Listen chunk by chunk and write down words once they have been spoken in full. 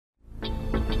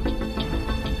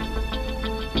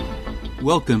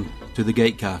Welcome to the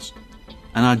Gatecast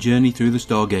and our journey through the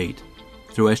Stargate,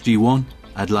 through SG-1,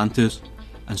 Atlantis,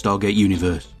 and Stargate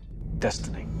Universe.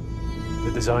 Destiny.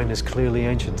 The design is clearly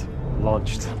ancient,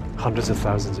 launched hundreds of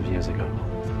thousands of years ago.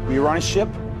 We are on a ship,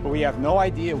 but we have no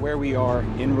idea where we are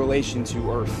in relation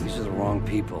to Earth. These are the wrong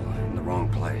people in the wrong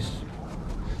place.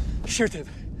 Shoot him.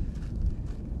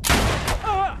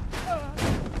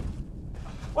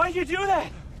 Why'd you do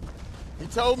that? He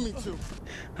told me to.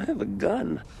 I have a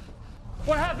gun.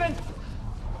 What happened?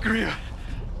 Greer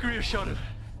shot him.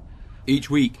 Each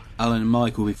week, Alan and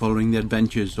Mike will be following the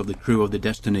adventures of the crew of the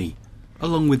Destiny,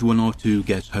 along with one or two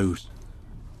guest hosts.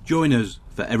 Join us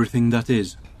for everything that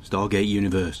is Stargate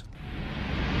Universe.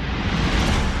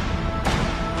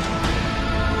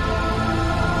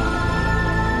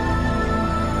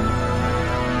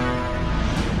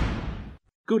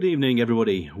 Good evening,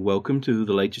 everybody. Welcome to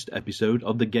the latest episode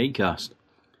of the Gatecast.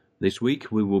 This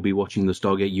week, we will be watching the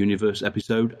Stargate Universe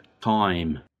episode,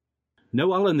 Time.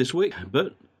 No Alan this week,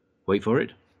 but wait for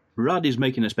it. Rad is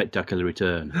making a spectacular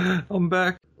return. I'm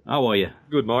back. How are you?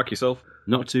 Good, Mike. Yourself?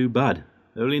 Not too bad.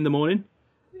 Early in the morning?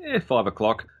 Yeah, 5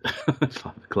 o'clock. 5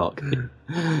 o'clock.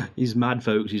 He's mad,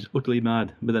 folks. He's utterly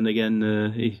mad. But then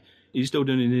again, he's still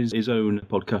doing his own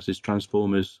podcast, his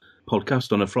Transformers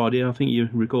podcast on a Friday. I think you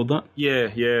record that? Yeah,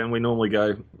 and we normally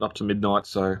go up to midnight,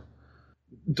 so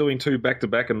doing two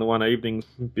back-to-back in the one evening's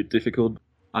a bit difficult.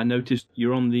 I noticed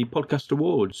you're on the Podcast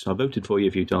Awards. I voted for you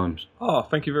a few times. Oh,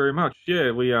 thank you very much.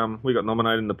 Yeah, we got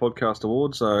nominated in the Podcast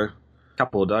Awards, so a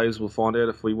couple of days we'll find out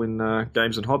if we win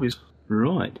Games and Hobbies.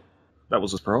 Right. That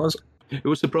was a surprise. It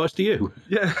was a surprise to you?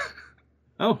 Yeah.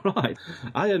 Oh, right.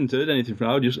 I hadn't heard anything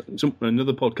from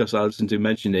another podcast I listened to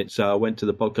mentioned it, so I went to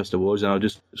the Podcast Awards and I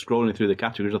was just scrolling through the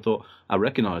categories. I thought, I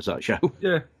recognise that show.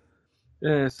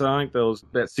 Yeah, so I think there was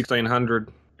about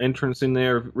 1,600 entrants in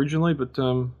there originally, but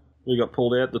we got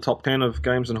pulled out the top 10 of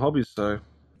Games and Hobbies, so...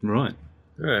 Right.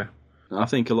 Yeah. I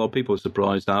think a lot of people are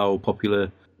surprised how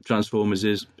popular Transformers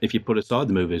is if you put aside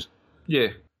the movies. Yeah,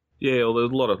 well,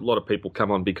 there's a lot of people come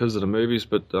on because of the movies,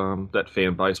 but that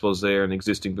fan base was there and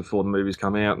existing before the movies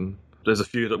come out, and there's a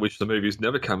few that wish the movies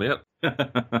never come out.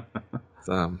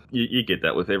 So, you get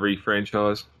that with every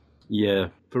franchise. Yeah,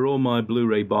 for all my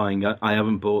Blu-ray buying, I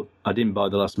didn't buy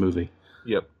the last movie.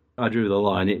 Yep. I drew the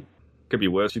line. It could be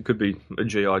worse. You could be a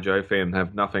G.I. Joe fan and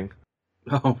have nothing.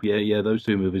 Oh, yeah, those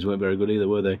two movies weren't very good either,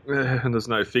 were they? And there's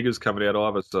no figures coming out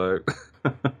either, so...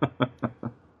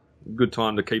 Good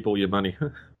time to keep all your money.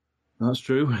 That's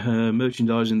true.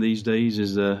 Merchandising these days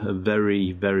is a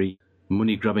very, very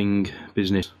money-grabbing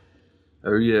business.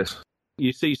 Oh, yes.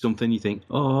 You see something, you think,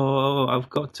 oh, I've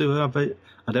got to have it.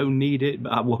 I don't need it,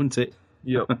 but I want it.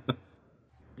 Yep.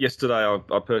 Yesterday,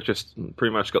 I purchased,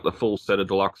 pretty much got the full set of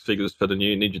deluxe figures for the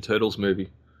new Ninja Turtles movie.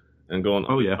 And gone,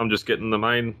 oh, yeah. I'm just getting the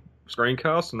main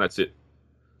screencast, and that's it.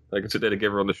 They can sit there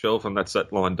together on the shelf, and that's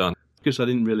that line done. Because I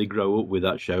didn't really grow up with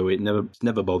that show, it's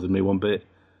never bothered me one bit.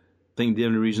 I think the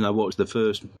only reason I watched the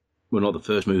first, well, not the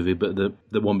first movie, but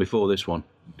the one before this one.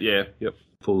 Yeah, yep.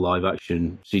 Full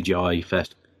live-action CGI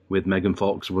fest with Megan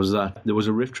Fox was that there was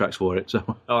a riff tracks for it,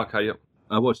 so... Oh, okay, yep.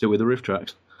 I watched it with the riff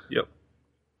tracks. Yep.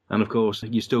 And, of course,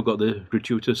 you still got the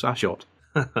gratuitous ass shot.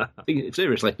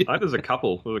 Seriously. There's a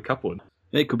couple.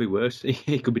 It could be worse.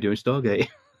 He could be doing Stargate.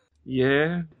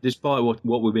 Yeah. Despite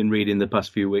what we've been reading the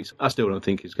past few weeks, I still don't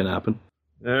think it's going to happen.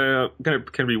 Can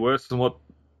it be worse than what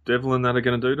Devil and that are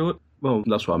going to do to it? Well,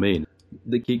 that's what I mean.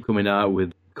 They keep coming out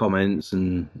with comments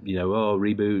and,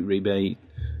 reboot, rebate.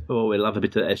 Oh, we'll have a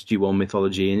bit of SG-1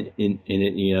 mythology in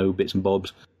it, bits and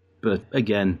bobs. But,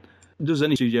 again, does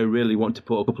any studio really want to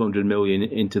put a couple $100 million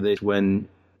into this when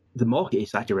the market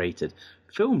is saturated?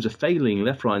 Films are failing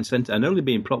left, right and centre and only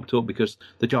being propped up because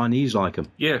the Chinese like them.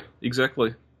 Yeah,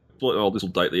 exactly. Well, this will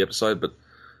date the episode, but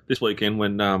this weekend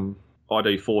when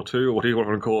ID42, or what do you want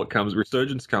to call it,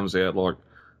 Resurgence comes out,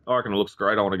 I reckon it looks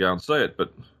great, I want to go and see it,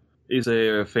 but is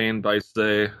there a fan base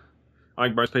there? I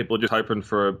think most people are just hoping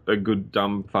for a good,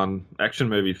 dumb, fun action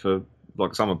movie for,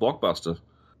 summer blockbuster.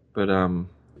 But,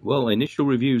 well, initial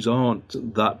reviews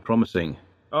aren't that promising.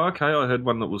 Oh, okay, I heard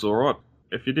one that was alright.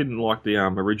 If you didn't like the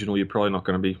original, you're probably not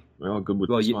going to be good with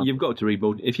this one. You've got to read...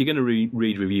 If you're going to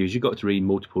read reviews, you've got to read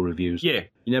multiple reviews. Yeah.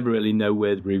 You never really know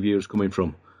where the review's coming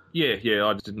from. Yeah,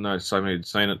 I just didn't know so many had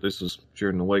seen it. This was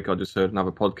during the week. I just heard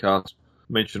another podcast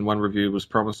mention one review was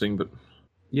promising, but...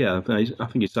 Yeah, I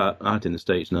think it's out in the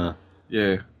States now.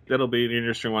 Yeah, that'll be an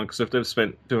interesting one, because if they've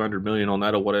spent $200 million on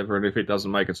that or whatever, and if it doesn't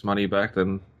make its money back,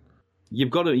 then... You've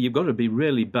got to be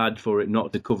really bad for it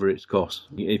not to cover its costs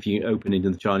if you open it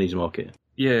in the Chinese market.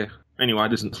 Yeah. Anyway,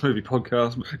 this isn't a movie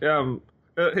podcast.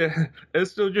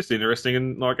 It's still just interesting,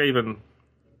 and even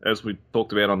as we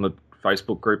talked about on the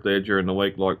Facebook group there during the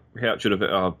week, like how it should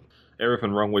have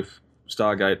everything wrong with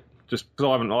Stargate. Just because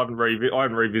I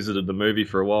haven't revisited the movie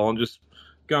for a while, and just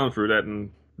going through that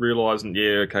and realising,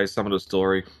 some of the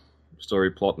story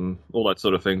plot and all that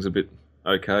sort of thing's a bit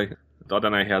okay. I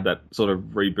don't know how that sort of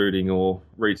rebooting or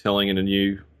retelling in a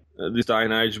new this day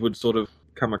and age would sort of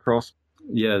come across.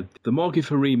 Yeah, the market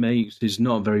for remakes is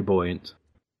not very buoyant.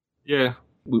 Yeah.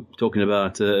 We're talking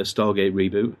about a Stargate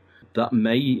reboot that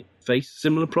may face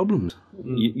similar problems.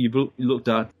 You've looked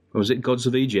at, was it Gods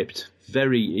of Egypt?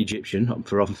 Very Egyptian,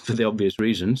 for the obvious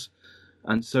reasons,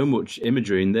 and so much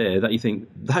imagery in there that you think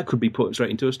that could be put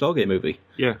straight into a Stargate movie.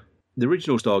 Yeah. The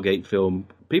original Stargate film,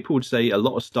 people would say a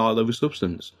lot of style over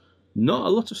substance. Not a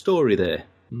lot of story there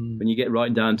when you get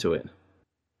right down to it.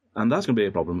 And that's going to be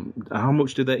a problem. How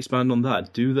much do they expand on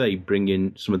that? Do they bring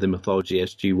in some of the mythology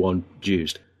SG-1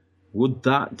 used? Would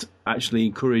that actually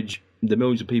encourage the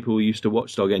millions of people who used to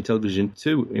watch Stargate television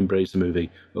to embrace the movie?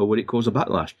 Or would it cause a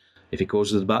backlash? If it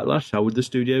causes a backlash, how would the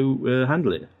studio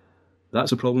handle it?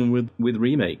 That's a problem with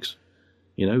remakes.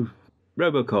 You know,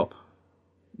 RoboCop.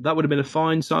 That would have been a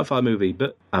fine sci-fi movie,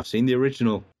 but I've seen the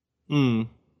original.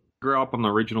 Grew up on the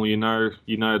original, you know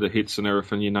the hits and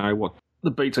everything, you know what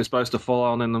the beats are supposed to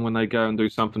follow, and then when they go and do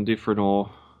something different,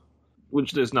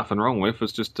 which there's nothing wrong with,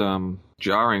 it's just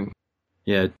jarring.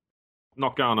 Yeah.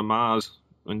 Not going to Mars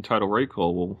in Total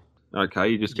Recall. Well, okay,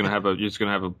 you're just gonna have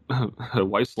a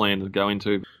wasteland to go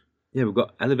into. Yeah, we've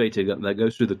got elevator that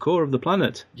goes through the core of the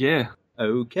planet. Yeah.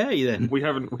 Okay then. We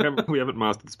haven't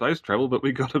mastered space travel, but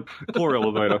we got a core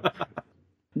elevator.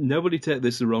 Nobody take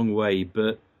this the wrong way,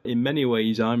 but in many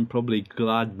ways, I'm probably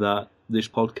glad that this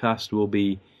podcast will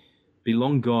be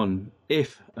long gone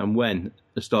if and when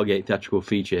the Stargate theatrical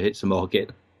feature hits the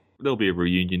market. There'll be a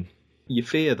reunion. You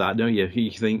fear that, don't you?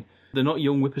 You think they're not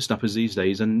young whippersnappers these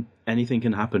days, and anything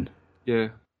can happen. Yeah.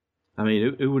 I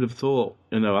mean, who would have thought?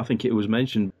 I think it was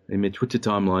mentioned in my Twitter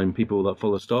timeline. People that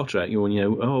follow Star Trek,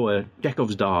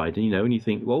 Chekhov's died, and you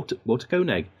think Walter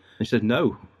Koenig. And he said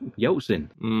no, Yeltsin.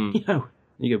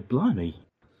 You go, blimey.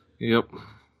 Yep.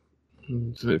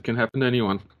 It can happen to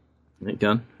anyone. It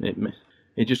can.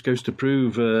 It just goes to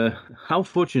prove how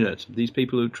fortunate these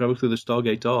people who travel through the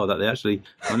Stargate are, that they actually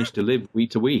manage to live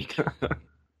week to week.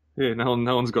 Yeah,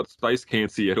 no one's got space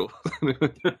cancer yet.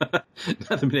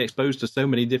 They've been exposed to so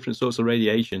many different sorts of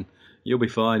radiation. You'll be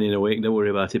fine in a week. Don't worry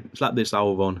about it. Slap this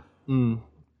salve on.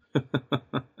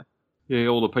 Yeah,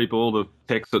 all the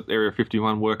techs at Area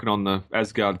 51 working on the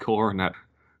Asgard core and that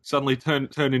suddenly turn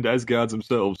into Asgards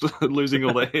themselves, losing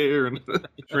all their hair and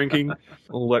shrinking,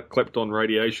 all that Klepton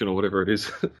radiation or whatever it is.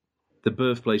 The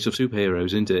birthplace of superheroes,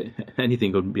 isn't it?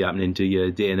 Anything could be happening to your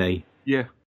DNA. Yeah.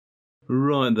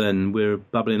 Right then, we're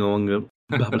babbling on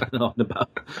about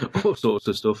all sorts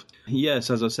of stuff. Yes,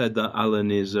 as I said, that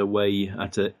Alan is away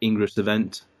at an Ingress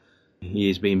event. He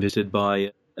is being visited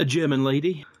by a German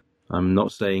lady. I'm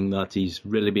not saying that he's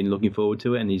really been looking forward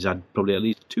to it, and he's had probably at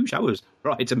least 2 showers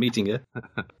prior to meeting her.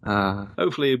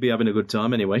 Hopefully he'll be having a good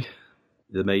time anyway.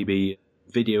 There may be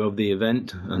video of the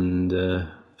event and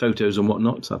photos and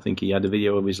whatnot. I think he had a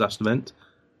video of his last event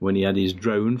when he had his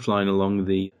drone flying along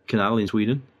the canal in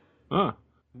Sweden. Oh,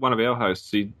 one of our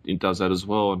hosts, he does that as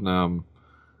well, and I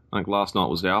think last night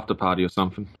was the after party or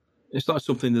something. It's like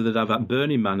something that they'd have at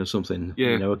Burning Man or something.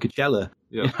 Yeah. A Coachella.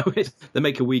 Yeah. They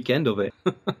make a weekend of it.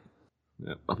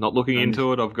 Yeah, I'm not looking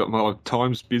into it. I've got my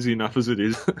time's busy enough as it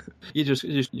is. You just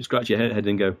scratch your head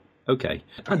and go, okay,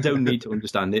 I don't need to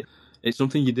understand it. It's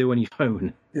something you do on your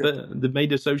phone. Yeah. But they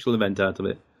made a social event out of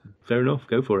it. Fair enough,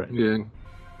 go for it. Yeah.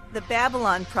 The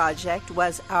Babylon Project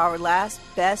was our last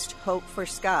best hope for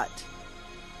Scott.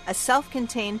 A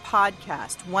self-contained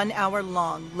podcast, 1 hour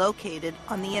long, located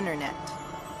on the internet.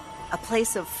 A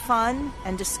place of fun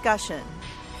and discussion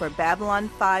for Babylon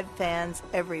 5 fans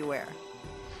everywhere.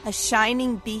 A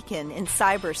shining beacon in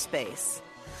cyberspace,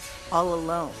 all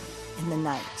alone in the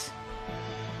night.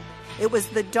 It was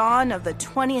the dawn of the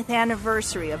 20th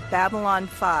anniversary of Babylon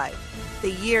 5,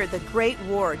 the year the Great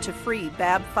War to free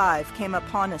Bab 5 came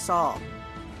upon us all.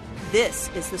 This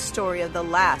is the story of the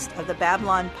last of the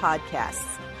Babylon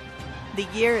podcasts. The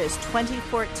year is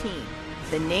 2014.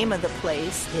 The name of the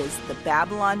place is the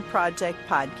Babylon Project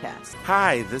Podcast.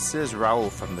 Hi, this is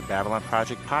Raul from the Babylon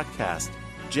Project Podcast.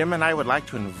 Jim and I would like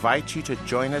to invite you to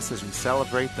join us as we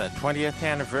celebrate the 20th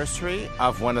anniversary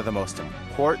of one of the most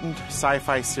important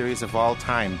sci-fi series of all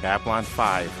time, Babylon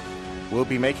 5. We'll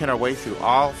be making our way through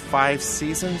all 5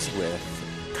 seasons with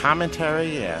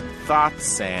commentary and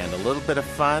thoughts and a little bit of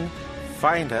fun.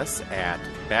 Find us at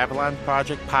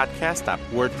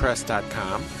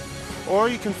BabylonProjectPodcast.wordpress.com, or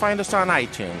you can find us on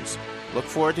iTunes. Look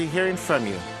forward to hearing from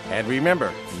you. And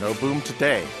remember, no boom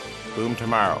today, Boom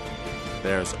tomorrow.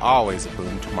 There's always a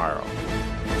boom tomorrow.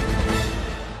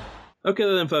 Okay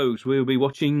then, folks, we'll be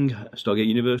watching Stargate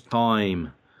Universe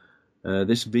Time.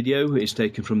 This video is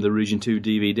taken from the Region 2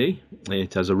 DVD.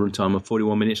 It has a runtime of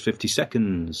 41 minutes 50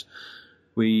 seconds.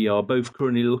 We are both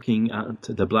currently looking at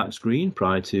the black screen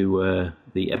prior to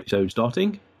the episode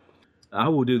starting. I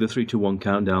will do the 3, 2, 1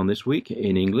 countdown this week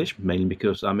in English, mainly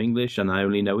because I'm English and I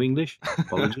only know English.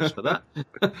 Apologies for that.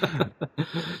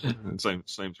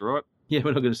 Seems right. Yeah,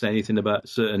 we're not going to say anything about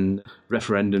certain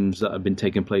referendums that have been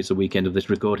taking place the weekend of this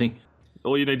recording.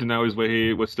 All you need to know is we're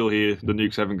here. We're still here. The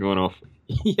nukes haven't gone off.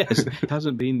 Yes, it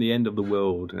hasn't been the end of the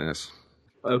world. Yes.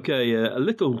 Okay, a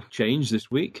little change this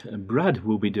week. Brad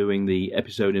will be doing the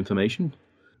episode information.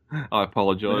 I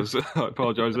apologise. I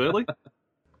apologise early.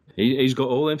 He's got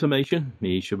all the information.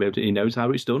 He should be able to. He knows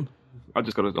how it's done. I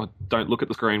don't look at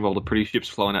the screen while the pretty ship's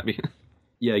flying at me.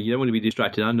 Yeah, you don't want to be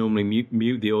distracted. I normally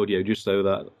mute the audio just so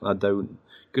that I don't.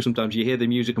 Because sometimes you hear the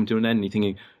music come to an end and you're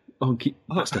thinking, oh, keep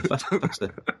faster.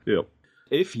 Yep.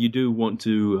 If you do want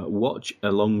to watch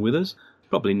along with us,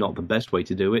 probably not the best way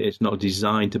to do it. It's not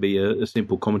designed to be a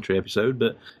simple commentary episode,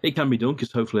 but it can be done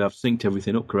because hopefully I've synced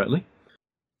everything up correctly.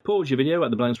 Pause your video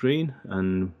at the blank screen,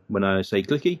 and when I say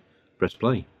clicky, press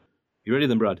play. You ready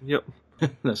then, Brad? Yep.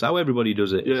 That's how everybody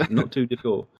does it. Yeah. It's not too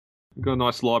difficult. We've got a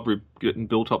nice library getting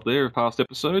built up there of past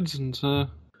episodes, and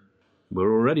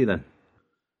we're all ready then.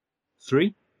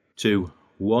 3, 2,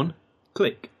 1,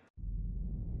 click.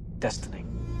 Destiny.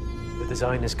 The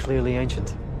design is clearly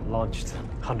ancient, launched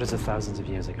hundreds of thousands of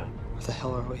years ago. Where the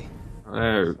hell are we?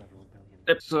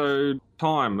 Episode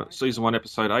Time, Season 1,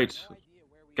 Episode 8.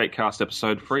 Gatecast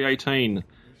Episode 318.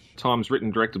 Time's written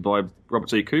and directed by Robert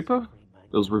T. Cooper.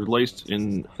 It was released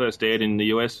first aired in the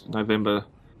US November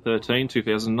 13,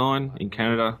 2009. In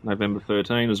Canada, November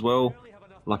 13 as well.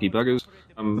 Lucky buggers.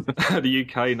 The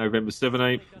UK, November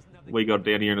 17th. We got it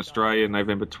down here in Australia,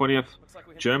 November 20th.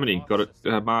 Germany got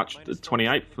it March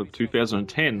 28th of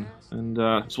 2010.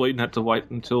 And Sweden had to wait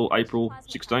until April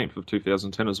 16th of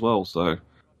 2010 as well. So,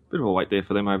 bit of a wait there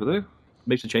for them over there.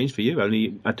 Makes a change for you.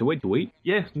 Only had to wait a week.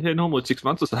 Yeah, normally it's 6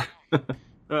 months or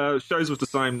so. Shows with the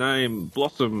same name: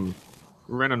 Blossom,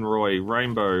 Ren and Roy,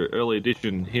 Rainbow, Early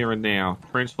Edition, Here and Now,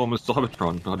 Transformers,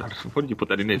 Cybertron. What did you put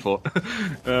that in there for?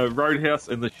 Roadhouse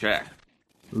and The Shack.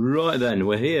 Right then,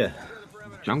 we're here.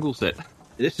 Jungle set.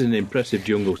 This is an impressive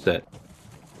jungle set.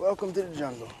 Welcome to the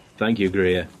jungle. Thank you,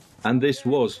 Greer. And this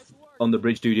was on the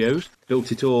Bridge Studios.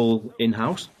 Built it all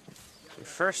in-house. Your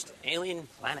first alien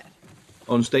planet.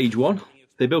 On stage 1.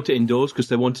 They built it indoors because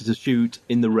they wanted to shoot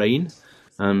in the rain.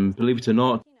 And believe it or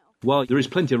not, while there is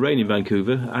plenty of rain in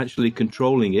Vancouver, actually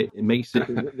controlling it makes it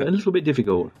a little bit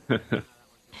difficult.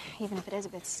 Even if it is a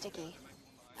bit sticky.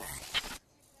 So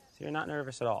you're not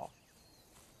nervous at all?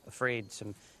 Afraid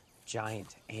some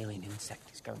giant alien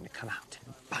insect is going to come out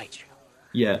and bite you?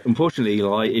 Yeah, unfortunately,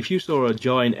 Eli, if you saw a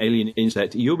giant alien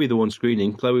insect, you'll be the one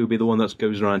screaming. Chloe will be the one that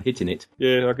goes around hitting it.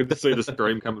 Yeah, I could see the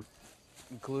scream coming.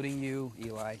 Including you,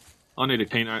 Eli. I need a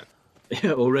Kino.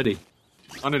 Yeah, already.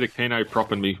 I need a Kino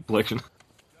prop in me collection.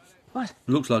 What?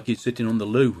 Looks like he's sitting on the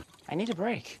loo. I need a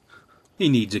break. He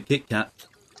needs a Kit Kat.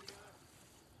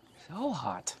 So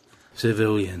hot.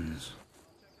 Civilians.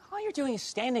 All you're doing is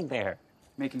standing there.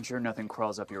 Making sure nothing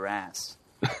crawls up your ass.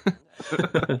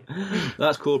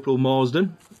 That's Corporal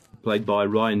Marsden, played by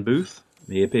Ryan Booth.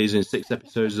 He appears in 6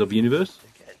 episodes of Universe.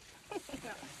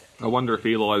 I wonder if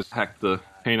Eli's hacked the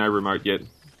Kino remote yet.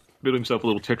 Built himself a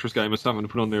little Tetris game or something to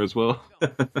put on there as well.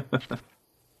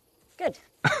 Good.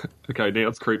 Okay, now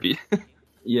it's creepy.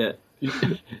 Yeah.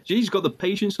 She's got the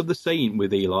patience of the saint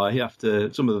with Eli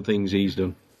after some of the things he's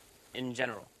done. In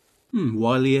general.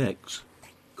 Wiley X.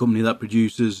 Company that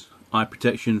produces eye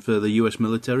protection for the US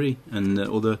military and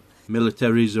other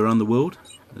militaries around the world,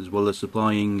 as well as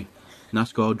supplying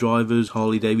NASCAR drivers,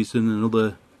 Harley Davidson and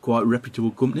other quite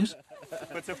reputable companies.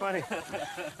 What's so funny?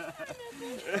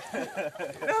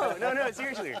 No,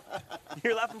 seriously.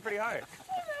 You're laughing pretty hard.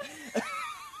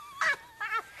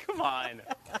 Come on.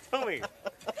 Tell me.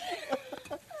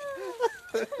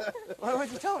 Why would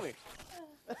you tell me?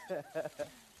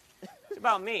 It's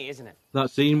about me, isn't it?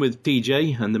 That scene with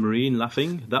TJ and the Marine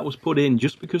laughing, that was put in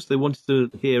just because they wanted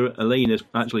to hear Elena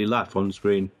actually laugh on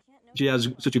screen. She has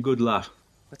such a good laugh.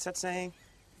 What's that saying?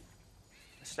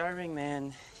 A starving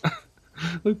man.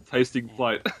 Tasting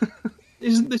plate.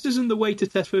 This isn't the way to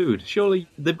test food. Surely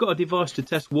they've got a device to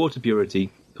test water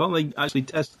purity. Can't they actually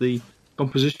test the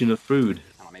composition of food?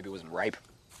 Oh, maybe it wasn't ripe.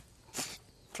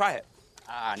 Try it.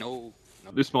 No.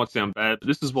 This might sound bad, but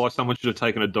this is why someone should have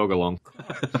taken a dog along.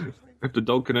 If the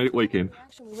dog can eat, we can.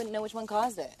 Actually, we wouldn't know which one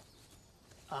caused it.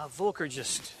 Volker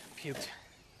just puked.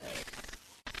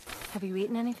 Have you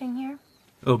eaten anything here?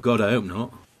 Oh, God, I hope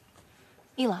not.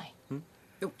 Eli.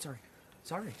 Oh, sorry.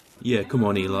 Sorry. Yeah, come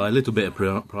on, Eli. A little bit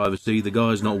of privacy. The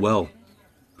guy's not well.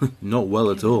 Not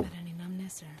well at all. Any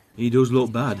numbness or... He does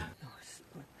look bad.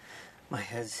 My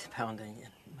head's pounding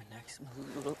and my neck's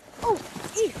a little... Oh,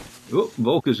 ew. Oh,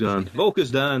 Volker's gone. Volker's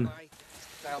down.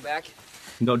 Dial back.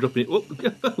 Not dropping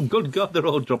it. Oh, good God, they're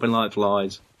all dropping like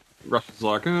flies. Rush is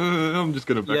like, I'm just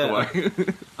going to back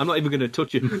away. I'm not even going to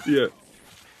touch him. Yeah.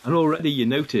 And already you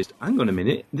noticed, hang on a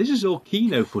minute, this is all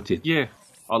Kino footage. Yeah.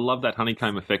 I love that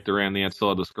honeycomb effect around the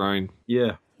outside of the screen.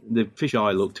 Yeah, the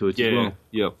fisheye look to it as well.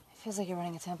 Yep. It feels like you're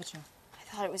running a temperature. I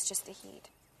thought it was just the heat.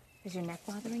 Is your neck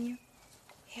bothering you?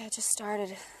 Yeah, it just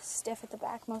started. Stiff at the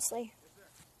back, mostly.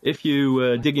 If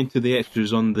you dig into the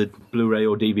extras on the Blu-ray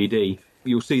or DVD,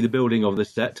 you'll see the building of the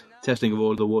set, testing of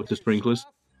all the water sprinklers.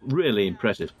 Really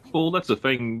impressive. Well, that's the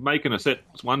thing. Making a set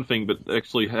is one thing, but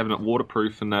actually having it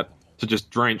waterproof and that to just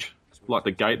drench, like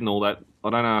the gate and all that.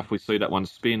 I don't know if we see that one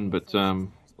spin, but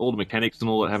all the mechanics and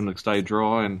all that having to stay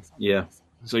dry, and yeah,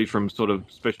 see from sort of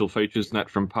special features and that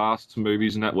from past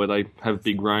movies and that where they have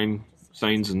big rain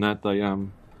scenes and that they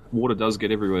water does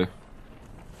get everywhere.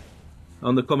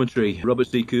 On the commentary, Robert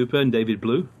C. Cooper and David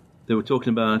Blue, they were talking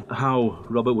about how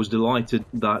Robert was delighted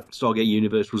that Stargate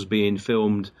Universe was being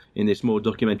filmed in this more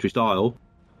documentary style,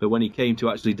 but when he came to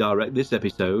actually direct this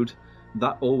episode,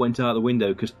 that all went out the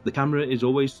window because the camera is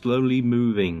always slowly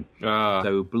moving.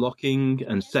 So blocking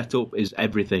and setup is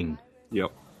everything.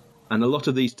 Yep. And a lot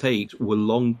of these takes were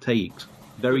long takes,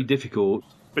 very difficult.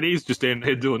 But he's just standing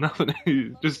there doing nothing.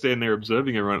 He's just standing there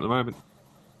observing everyone at the moment.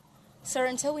 Sir,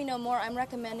 until we know more, I'm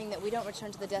recommending that we don't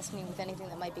return to the Destiny with anything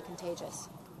that might be contagious.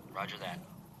 Roger that.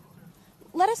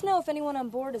 Let us know if anyone on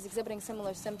board is exhibiting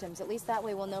similar symptoms. At least that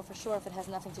way we'll know for sure if it has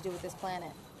nothing to do with this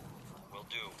planet. Will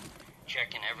do.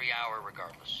 Check in every hour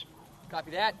regardless.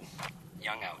 Copy that.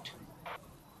 Young out.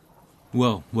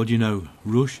 Well, what do you know?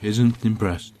 Rush isn't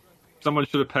impressed. Someone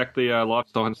should have packed the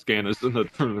lifestyle scanners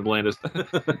from Atlantis.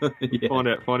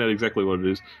 Yeah. Find out exactly what it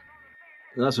is.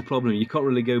 That's the problem. You can't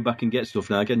really go back and get stuff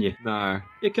now, can you? No.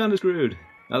 You're kind of screwed.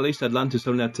 At least Atlantis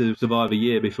only had to survive a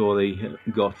year before they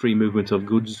got free movement of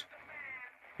goods.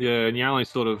 Yeah, and you only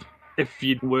sort of... If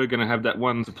you were going to have that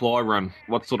one supply run,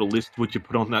 what sort of list would you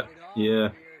put on that? Yeah.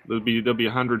 There'll be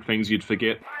 100 things you'd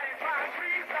forget.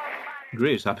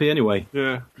 Greer's happy anyway.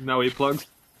 Yeah, no earplugs.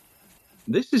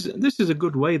 This is a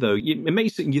good way, though. It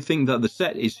makes you think that the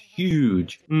set is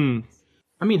huge.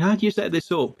 I mean, how do you set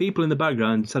this up? People in the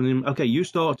background telling them, okay, you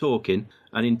start talking,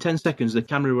 and in 10 seconds the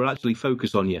camera will actually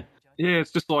focus on you. Yeah,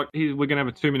 it's just like, we're going to have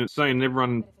a 2-minute scene, and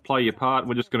everyone play your part,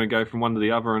 we're just going to go from one to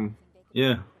the other, and...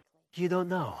 Yeah. You don't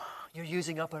know. You're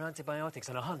using up on antibiotics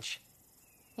on a hunch.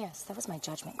 Yes, that was my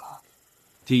judgment call.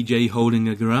 TJ holding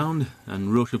her ground,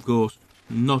 and Rush, of course,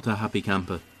 not a happy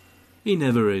camper. He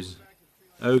never is.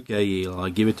 Okay, Eli,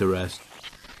 give it a rest.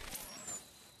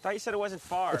 Thought you said it wasn't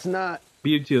far. It's not.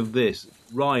 Beauty of this,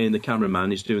 Ryan, the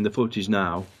cameraman, is doing the footage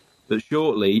now, but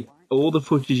shortly, all the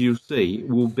footage you'll see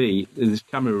will be this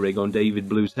camera rig on David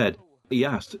Blue's head. He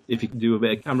asked if he could do a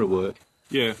bit of camera work.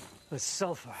 Yeah. The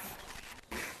sulfur.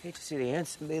 Hate to see the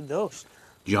ants made those.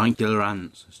 Giant killer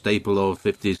ants, staple of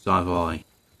 50s sci-fi.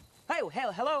 Hey,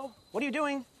 hello. What are you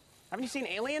doing? Haven't you seen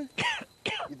Alien?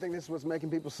 You think this is what's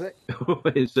making people sick?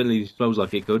 It certainly smells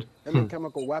like it could. They make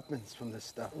chemical weapons from this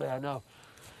stuff. Yeah, I know.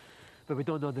 But we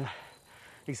don't know the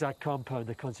exact compound,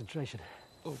 the concentration.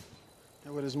 Oh,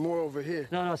 yeah, well, there's more over here.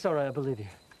 No, it's all right. I believe you.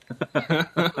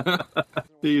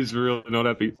 He's really not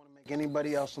happy. Make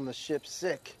anybody else on the ship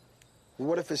sick. But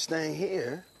what if it's staying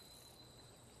here?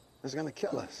 It's gonna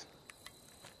kill us.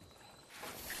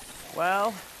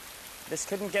 Well, this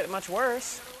couldn't get much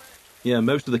worse. Yeah,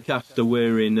 most of the cast are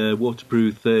wearing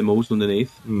waterproof thermals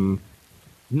underneath.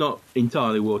 Not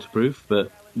entirely waterproof,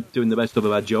 but doing the best of a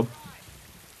bad job.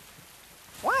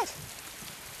 What?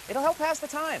 It'll help pass the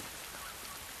time.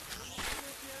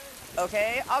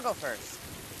 Okay, I'll go first.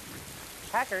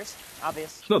 Hackers,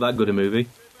 obvious. It's not that good a movie.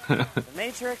 The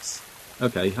Matrix.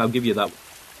 Okay, I'll give you that.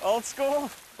 Old school.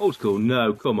 Old school?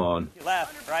 No, come on. You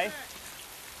laugh, right?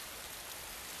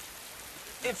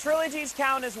 If trilogies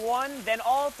count as one, then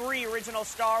all 3 original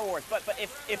Star Wars. But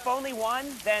if only one,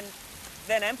 then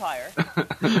Empire.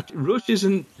 Rush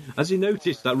isn't... Has he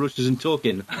noticed that Rush isn't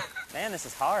talking? Man, this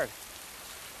is hard.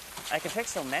 I can pick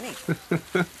so many.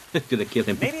 It's gonna kill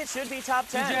him. Maybe it should be top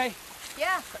 10. TJ?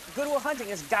 Yeah. Good Will Hunting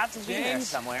has got to be there James,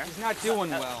 somewhere. he's not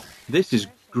doing well. This is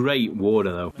great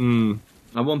water, though. And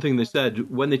one thing they said,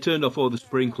 when they turned off all the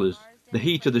sprinklers, the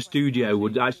heat of the studio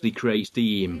would actually create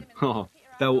steam.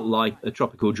 Felt like a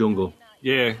tropical jungle.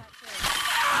 Yeah.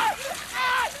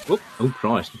 Oh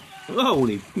Christ.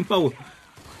 Holy... Oh.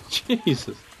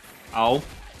 Jesus. Oh.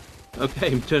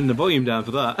 Okay, I'm turning the volume down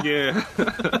for that. Yeah.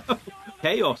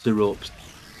 Chaos erupts.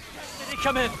 Did he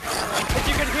come in? If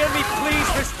you can hear me,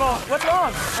 please respond. What's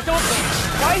wrong? I don't think.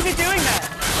 Why is he doing that?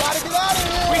 Gotta get out of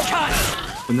here! We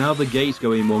can't. And now the gate's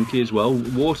going wonky as well.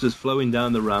 Water's flowing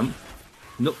down the ramp.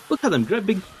 No, look at them, great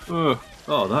big... Oh,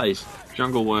 that is...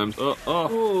 Jungle worms.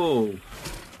 Oh.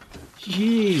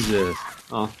 Jesus.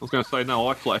 Oh, I was going to say no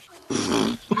eye flash.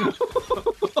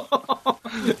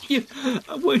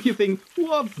 You think,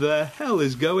 what the hell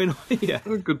is going on here?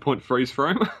 Good point, freeze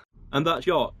frame. And that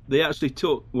shot, they actually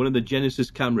took one of the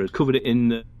Genesis cameras, covered it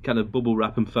in kind of bubble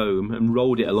wrap and foam, and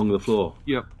rolled it along the floor.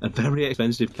 Yep. A very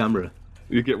expensive camera.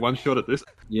 You get one shot at this.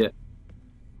 Yeah.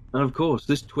 And of course,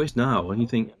 this twist now, and you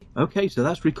think, okay, so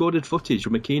that's recorded footage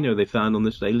from a kino they found on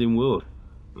this alien world.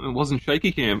 It wasn't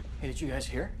shaky cam. Hey, did you guys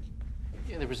hear?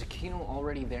 Yeah, there was a kino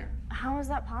already there. How is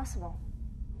that possible?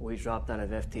 We dropped out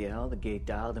of FTL, the gate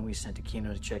dialed, and we sent a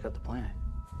kino to check out the planet.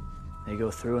 They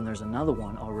go through, and there's another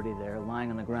one already there,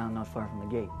 lying on the ground not far from the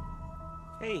gate.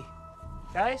 Hey,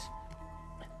 guys.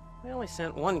 We only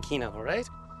sent one kino, right?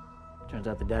 Turns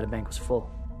out the databank was full.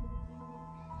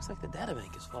 Looks like the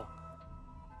databank is full.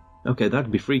 Okay,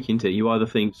 that'd be freaky, isn't it? You either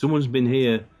think someone's been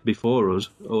here before us,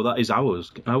 or that is our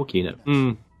kino.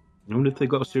 I wonder if they've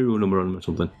got a serial number on them or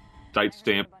something. Date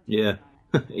stamp. Yeah.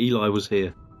 Eli was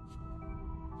here.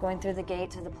 Going through the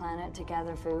gate to the planet to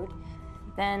gather food.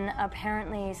 Then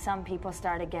apparently some people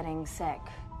started getting sick.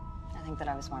 I think that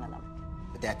I was one of them.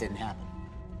 But that didn't happen.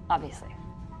 Obviously.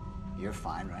 You're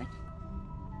fine, right?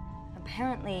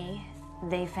 Apparently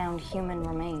they found human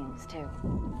remains too.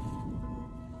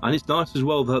 And it's nice as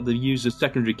well that they've used a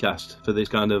secondary cast for this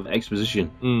kind of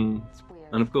exposition.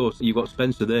 And of course, you've got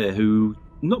Spencer there, who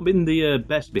not been the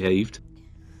best behaved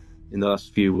in the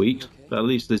last few weeks, but at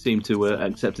least they seem to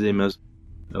accepted him as,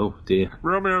 oh dear.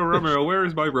 Romeo, where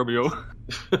is my Romeo?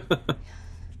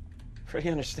 Pretty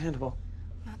understandable.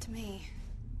 Not to me.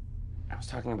 I was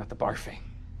talking about the barfing.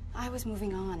 I was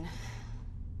moving on.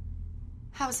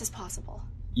 How is this possible?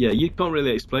 Yeah, you can't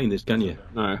really explain this, can you?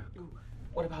 No.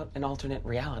 What about an alternate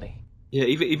reality? Yeah,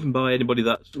 even by anybody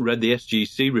that's read the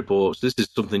SGC reports, this is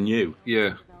something new.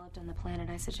 Yeah. Developed on the planet,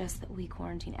 I suggest that we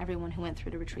quarantine everyone who went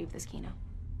through to retrieve this kino.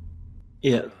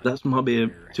 Yeah, that might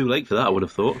be too late for that, I would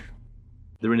have thought.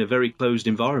 They're in a very closed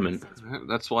environment.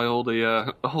 That's why all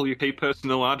your key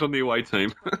personnel aren't on the away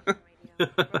team.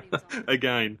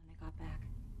 Again.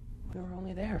 We were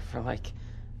only there for like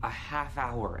a half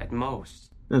hour at most.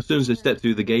 As soon as they stepped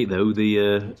through the gate, though, the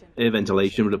air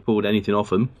ventilation would have pulled anything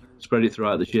off them, spread it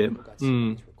throughout the ship.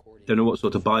 Don't know what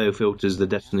sort of biofilters the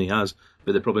Destiny has,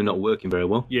 but they're probably not working very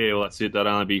well. Yeah, well, that's it. They'd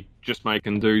only be just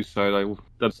making do, so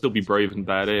they'd still be breathing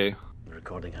bad air. The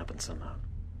recording happened somehow.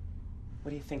 What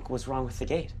do you think was wrong with the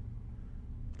gate?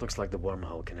 Looks like the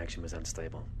wormhole connection was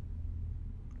unstable.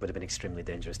 Would have been extremely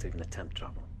dangerous to even attempt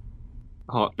travel.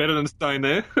 Oh, better than staying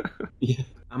there. Yeah.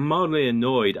 I'm mildly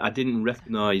annoyed I didn't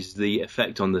recognise the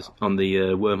effect on the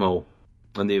wormhole,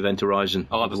 on the event horizon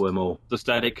of the wormhole. The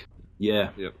static.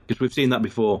 Yeah, because we've seen that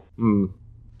before.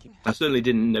 I certainly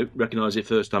didn't recognise it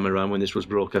first time around when this was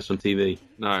broadcast on TV.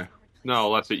 No,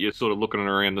 that's it. You're sort of looking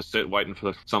around the set waiting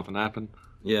for something to happen.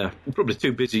 Yeah, you're probably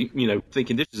too busy,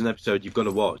 thinking this is an episode you've got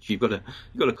to watch. You've got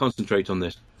to concentrate on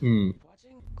this.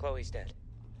 Chloe's dead.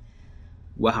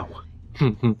 Wow.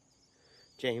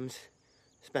 James,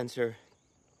 Spencer,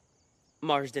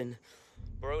 Marsden,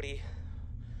 Brody,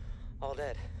 all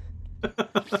dead.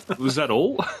 Was that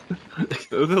all?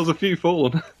 There was a few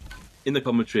fallen. In the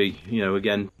commentary,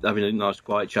 again, having a nice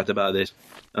quiet chat about this,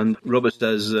 and Robert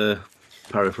says,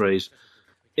 paraphrase,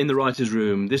 in the writer's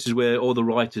room, this is where all the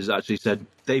writers actually said,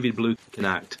 David Blue can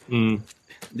act.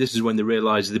 This is when they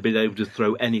realised they'd been able to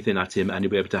throw anything at him and he'd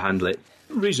be able to handle it.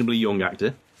 Reasonably young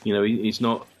actor. He's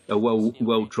not a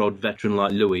well-trod veteran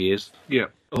like Louis is. Yeah.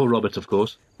 Or Robert, of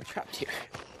course. We're trapped here.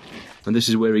 And this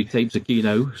is where he tapes a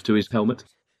kino to his helmet.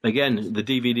 Again, the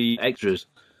DVD extras,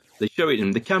 they show it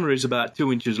him. The camera is about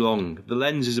 2 inches long. The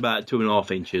lens is about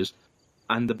 2.5 inches.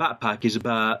 And the backpack is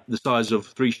about the size of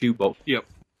 3 shoebox. Yep.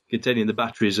 Containing the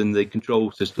batteries and the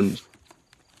control systems.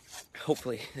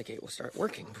 Hopefully the gate will start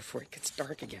working before it gets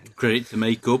dark again. Credit to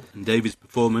makeup and David's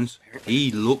performance.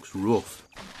 He looks rough.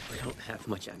 We don't have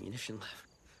much ammunition left.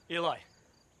 Eli,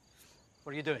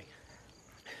 what are you doing?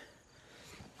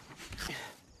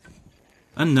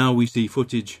 And now we see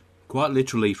footage, quite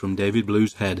literally, from David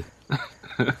Blue's head.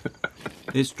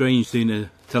 It's strange seeing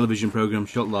a television programme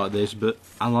shot like this, but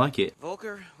I like it.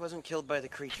 Volker wasn't killed by the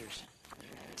creatures.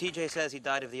 TJ says he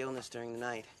died of the illness during the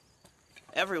night.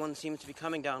 Everyone seems to be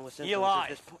coming down with symptoms at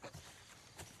this point.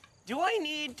 Do I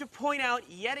need to point out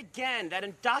yet again that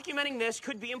in documenting this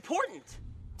could be important?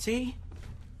 See?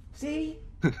 See?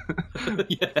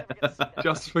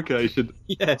 Justification.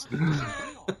 Yes.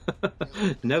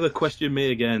 Never question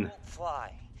me again.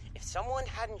 Fly. If someone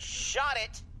hadn't shot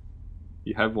it...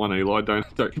 You have one, Eli.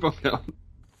 Don't give up now.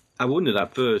 I wondered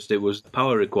at first it was the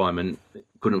power requirement. It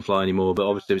couldn't fly anymore, but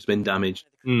obviously it's been damaged.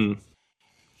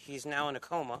 He's now in a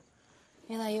coma.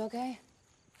 Eli, you okay?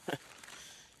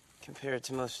 Compared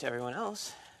to most everyone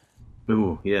else.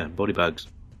 Oh, yeah, body bags.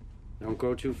 Don't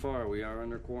go too far. We are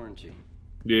under quarantine.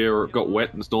 Yeah, or it got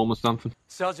wet in the storm or something.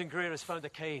 Sergeant Greer has found a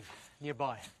cave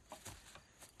nearby.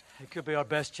 It could be our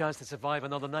best chance to survive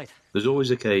another night. There's always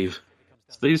a cave.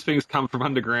 These things come from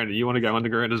underground, and you want to go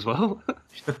underground as well?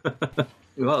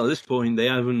 Well, at this point, they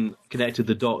haven't connected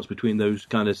the dots between those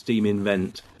kind of steaming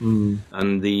vents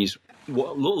and these,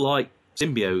 what look like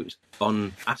symbiotes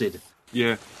on acid.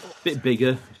 Yeah. Bit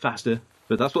bigger, faster,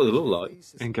 but that's what they look like.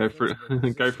 And go through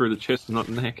the chest and not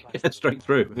the neck. Yeah, straight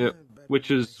through. Yep.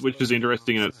 Which is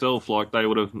interesting in itself. Like they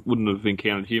wouldn't have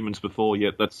encountered humans before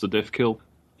yet. That's the death kill.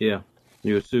 Yeah.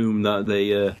 You assume that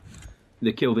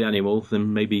they kill the animal,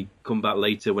 then maybe come back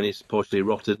later when it's partially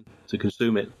rotted to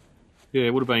consume it. Yeah,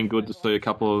 it would have been good to see a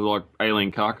couple of like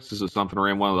alien carcasses or something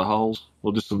around one of the holes,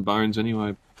 or just some bones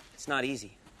anyway. It's not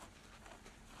easy.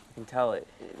 You can tell it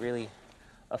really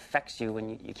affects you when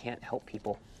you can't help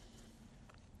people.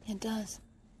 It does.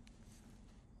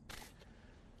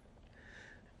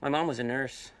 My mom was a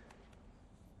nurse.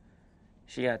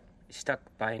 She got stuck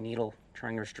by a needle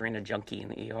trying to restrain a junkie in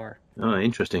the ER. Oh,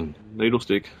 interesting. Needle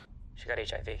stick. She got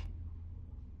HIV.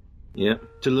 Yeah.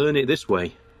 To learn it this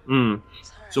way.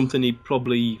 Something he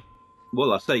probably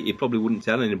wouldn't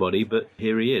tell anybody, but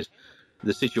here he is.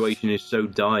 The situation is so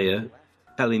dire,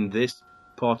 telling this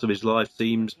part of his life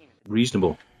seems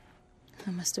reasonable.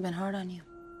 That must have been hard on you.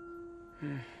 Do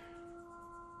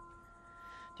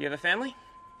you have a family?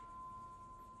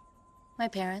 My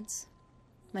parents.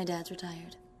 My dad's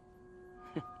retired.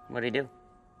 What did he do?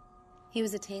 He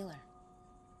was a tailor.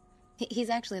 He's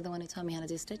actually the one who taught me how to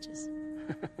do stitches.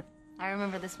 I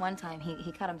remember this one time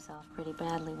he cut himself pretty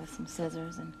badly with some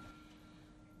scissors and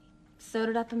sewed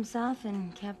it up himself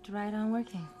and kept right on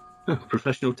working.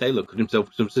 Professional tailor cut himself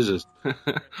with some scissors.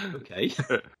 Okay.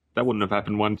 That wouldn't have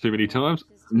happened one too many times.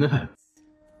 No.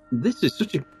 This is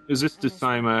such a... Is this the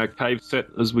same cave set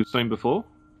as we've seen before?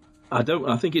 I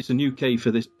think it's a new cave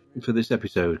for this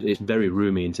episode. It's very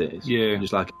roomy, isn't it? It's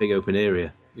just like a big open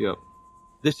area. Yep.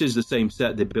 This is the same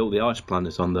set they built the ice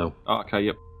planet on, though. Oh, okay,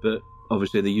 yep. But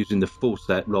obviously they're using the full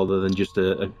set rather than just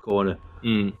a corner.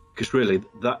 Because really,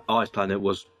 that ice planet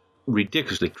was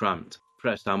ridiculously cramped.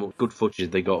 Impressed how much good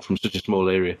footage they got from such a small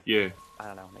area. Yeah. I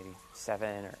don't know, maybe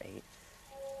 7 or 8.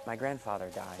 My grandfather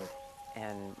died,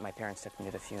 and my parents took me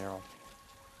to the funeral.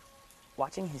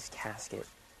 Watching his casket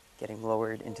getting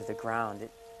lowered into the ground,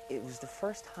 it was the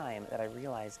first time that I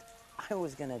realized I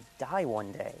was going to die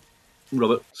one day.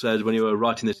 Robert said when you were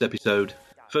writing this episode,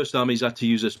 first time he's had to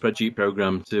use a spreadsheet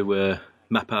program to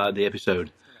map out the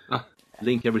episode.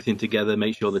 Link everything together,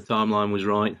 make sure the timeline was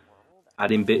right,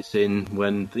 adding bits in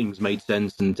when things made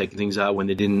sense and taking things out when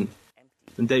they didn't.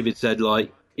 And David said,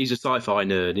 like, he's a sci-fi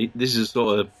nerd. This is a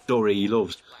sort of story he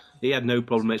loves. He had no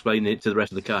problem explaining it to the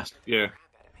rest of the cast. Yeah.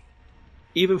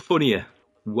 Even funnier,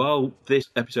 while this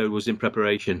episode was in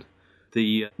preparation,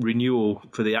 the renewal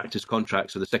for the actors'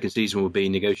 contracts for the second season were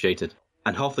being negotiated,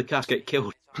 and half the cast get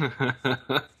killed.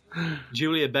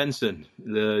 Julia Benson,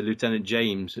 the Lieutenant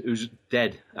James, who's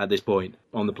dead at this point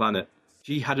on the planet,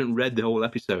 she hadn't read the whole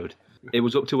episode. It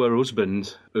was up to her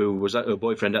husband, who was her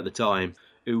boyfriend at the time,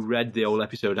 who read the whole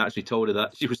episode and actually told her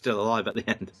that she was still alive at the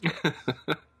end.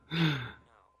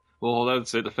 Well,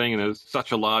 that's it, the thing, and it's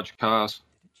such a large cast.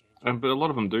 But a lot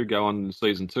of them do go on in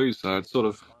season 2, so it's sort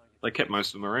of, they kept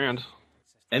most of them around.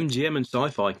 MGM and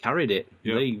Sci-Fi carried it.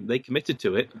 Yep. They committed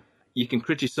to it. You can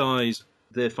criticise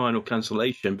their final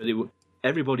cancellation, but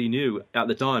everybody knew at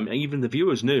the time, and even the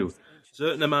viewers knew, a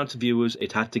certain amount of viewers,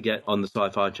 it had to get on the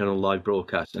Sci-Fi Channel live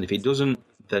broadcast, and if it doesn't,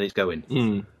 then it's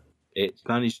going. It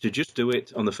managed to just do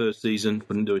it on the first season,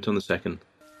 couldn't do it on the second.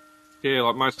 Yeah,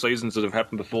 like most seasons that have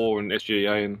happened before in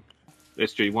SGA and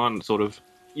SG1, sort of,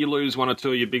 you lose one or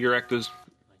two of your bigger actors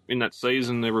in that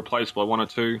season, they're replaced by one or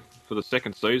two for the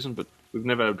second season, but we've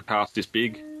never had a cast this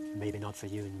big. Maybe not for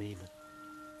you and me, but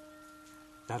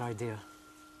that idea,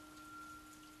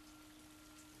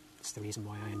 it's the reason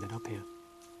why I ended up here.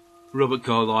 Robert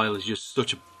Carlyle is just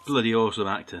such a bloody awesome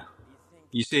actor.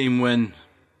 You see him when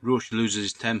Rush loses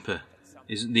his temper,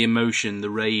 the emotion, the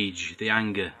rage, the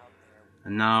anger,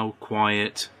 and now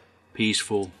quiet,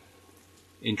 peaceful,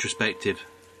 introspective,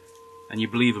 and you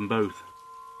believe them both.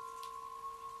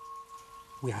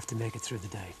 We have to make it through the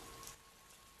day.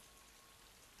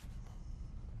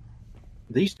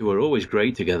 These two are always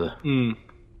great together. Mm.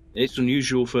 It's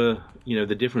unusual for,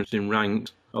 the difference in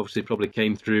ranks. Obviously, probably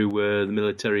came through the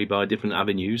military by different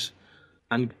avenues.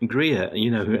 And Greer,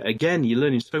 again, you're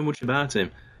learning so much about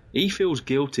him. He feels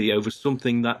guilty over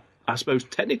something that I suppose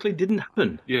technically didn't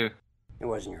happen. Yeah. It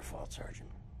wasn't your fault, Sergeant.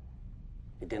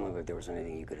 It didn't look like there was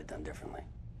anything you could have done differently.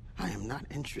 I am not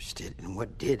interested in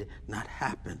what did not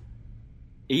happen.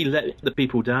 He let the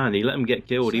people down. He let them get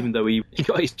killed, even though he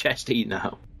got his chest eaten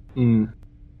out. Mm.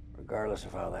 Regardless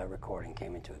of how that recording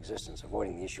came into existence,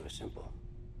 avoiding the issue is simple.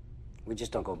 We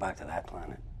just don't go back to that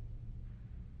planet.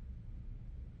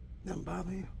 Doesn't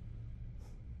bother you?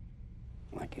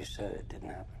 Like you said, it didn't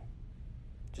happen.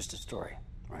 Just a story,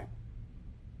 right?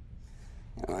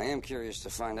 I am curious to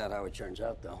find out how it turns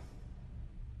out, though.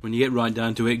 When you get right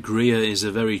down to it, Greer is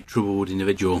a very troubled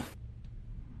individual.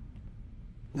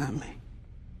 Not me.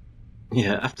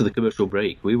 Yeah, after the commercial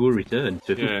break, we will return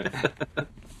to... Yeah.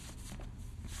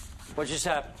 What just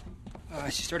happened?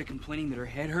 She started complaining that her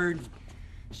head hurt.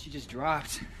 She just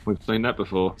dropped. We've seen that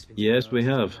before. Yes, we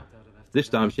have. This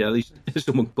time, Shelley,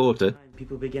 someone caught her.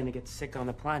 People began to get sick on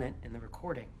the planet in the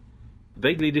recording.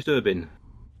 Vaguely disturbing.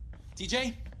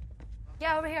 TJ?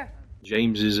 Yeah, over here.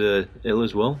 James is ill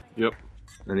as well. Yep.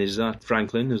 And is that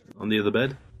Franklin on the other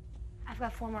bed? I've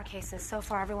got 4 more cases. So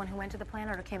far, everyone who went to the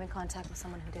planet or came in contact with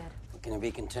someone who did. Can it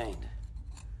be contained?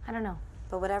 I don't know.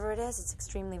 But whatever it is, it's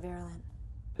extremely virulent.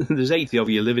 There's 80 of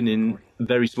you living in a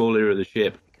very small area of the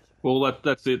ship. Well,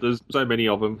 that's it. There's so many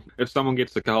of them. If someone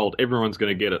gets the cold, everyone's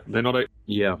going to get it. They're not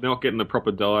getting the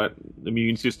proper diet. The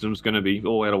immune system's going to be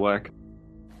all out of whack.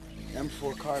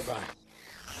 M4 carbine.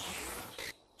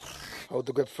 Hold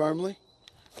the grip firmly.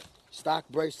 Stock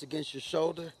braced against your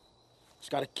shoulder. It's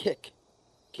got a kick.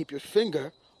 Keep your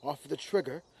finger off of the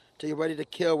trigger till you're ready to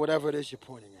kill whatever it is you're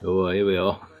pointing at. Oh, here we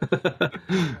are.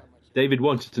 David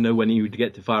wanted to know when he would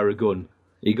get to fire a gun.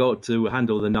 He got to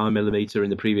handle the 9mm in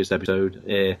the previous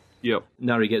episode. Yep.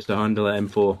 Now he gets to handle an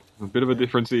M4. A bit of a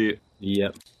difference here.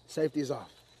 Yep. Safety's off.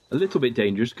 A little bit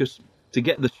dangerous because to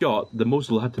get the shot, the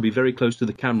muzzle had to be very close to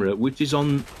the camera, which is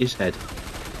on his head.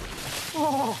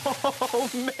 Oh,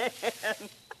 man.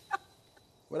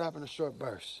 What happened to short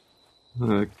bursts?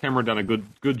 Camera done a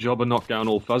good job of not going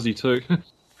all fuzzy too.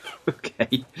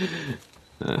 Okay.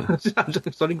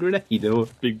 Sonic grenade or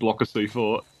big block of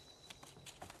C4.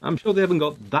 I'm sure they haven't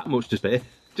got that much to spare.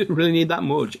 Didn't really need that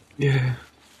much. Yeah.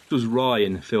 It was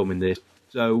Ryan filming this.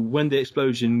 So when the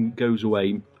explosion goes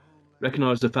away,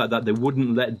 recognise the fact that they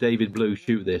wouldn't let David Blue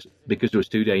shoot this because it was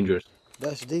too dangerous.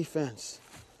 That's defense.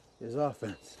 Is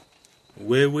offense.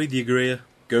 We're with you, Greer.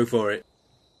 Go for it.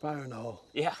 Fire in the hole.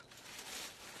 Yeah.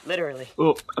 Literally.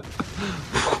 Oh.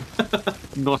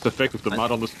 Nice effect with the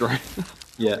mud on the screen.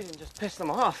 Yeah. Just piss them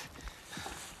off.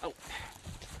 Oh.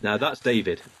 Now that's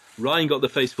David. Ryan got the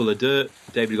face full of dirt.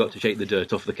 David got to shake the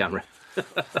dirt off the camera.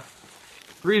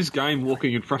 Greer's game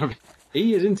walking in front of him.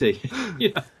 He is, isn't he?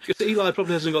 Yeah. Because Eli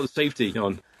probably hasn't got the safety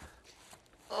on.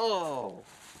 Oh.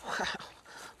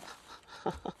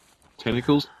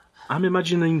 Tentacles? I'm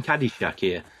imagining Caddyshack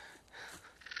here.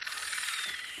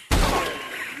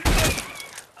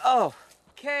 Oh.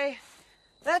 Okay.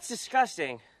 That's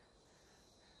disgusting.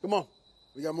 Come on.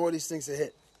 We got more of these things to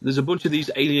hit. There's a bunch of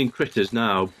these alien critters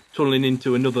now tunneling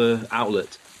into another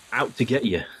outlet. Out to get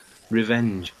you.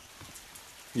 Revenge.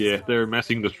 Yeah, they're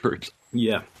amassing the troops.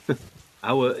 Yeah.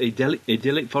 Our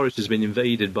idyllic forest has been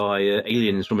invaded by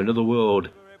aliens from another world.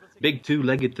 Big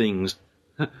 2-legged things.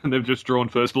 And they've just drawn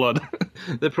First Blood.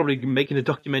 They're probably making a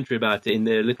documentary about it in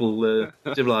their little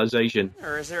civilization.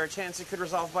 Or is there a chance it could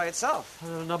resolve by itself?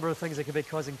 There are a number of things that could be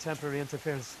causing temporary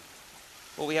interference.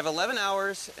 Well, we have 11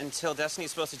 hours until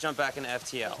Destiny's supposed to jump back into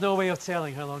FTL. There's no way of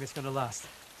telling how long it's going to last.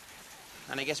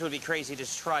 And I guess it would be crazy to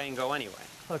just try and go anyway.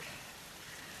 Look,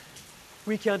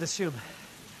 we can't assume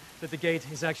that the gate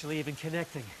is actually even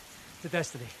connecting to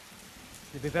Destiny.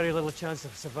 There'd be very little chance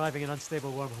of surviving an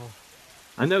unstable wormhole.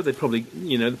 I know they'd probably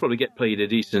get paid a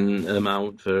decent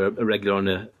amount for a regular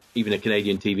on even a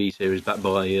Canadian TV series backed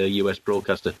by a US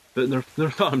broadcaster. But there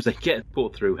are times they get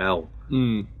put through hell.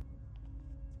 Mm.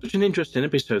 Such an interesting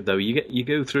episode, though. You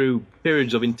go through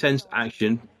periods of intense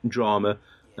action, drama,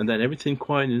 and then everything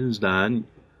quietens down.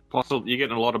 Plus, you're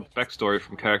getting a lot of backstory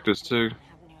from characters too.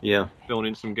 Yeah. Filling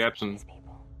in some gaps and...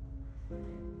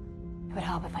 It would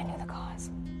help if I knew the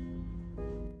cause.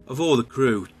 Of all the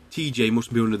crew, TJ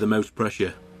must be under the most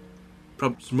pressure.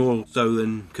 Perhaps more so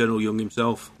than Colonel Young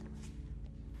himself.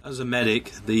 As a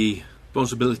medic, the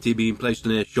responsibility being placed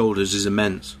on their shoulders is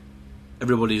immense.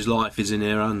 Everybody's life is in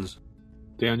their hands.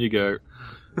 Down you go.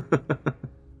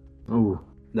 Oh,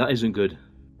 that isn't good.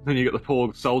 Then you got the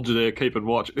poor soldier there keeping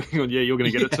watch. Yeah, you're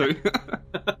going to get it too.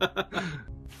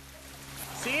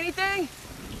 See anything?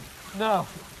 No.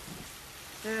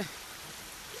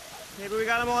 Maybe we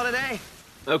got them all today.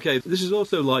 Okay, this is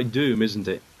also like Doom, isn't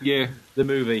it? Yeah. The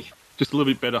movie. Just a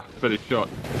little bit better shot.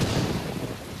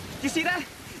 You see that?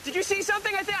 Did you see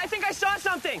something? I think I saw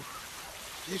something.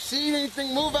 If you see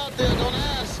anything move out there, don't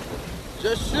ask.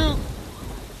 Just shoot.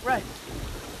 Right.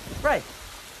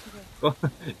 Well,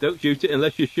 don't shoot it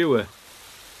unless you're sure.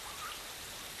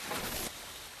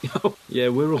 Oh, yeah,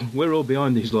 we're all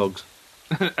behind these logs.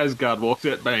 Asgard walks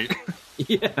out, bang.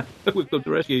 Yeah, we've come to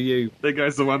rescue you. There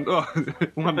goes the one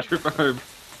trip home.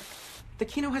 The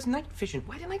Kino has night vision.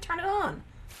 Why didn't I turn it on?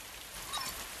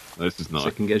 This is nice.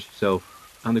 Second guess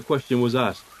yourself. And the question was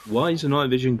asked, why is the night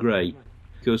vision great?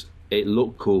 Because it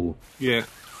looked cool. Yeah.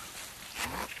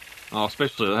 Oh,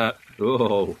 especially that.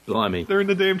 Oh, blimey. They're in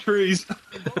the damn trees.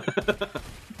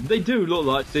 They do look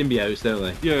like symbiotes, don't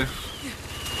they? Yeah.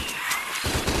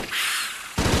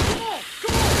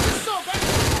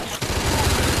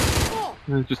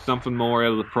 There's just something more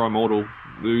out of the primordial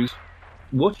ooze.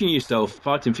 Watching yourself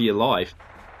fighting for your life.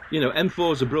 You know,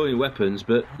 M4s are brilliant weapons,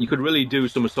 but you could really do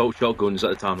some assault shotguns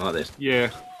at a time like this. Yeah.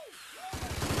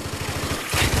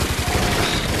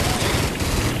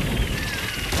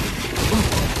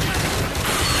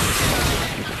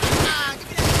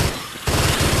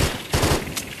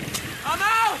 I'm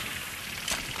out!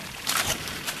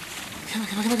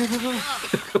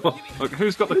 Come on. Like,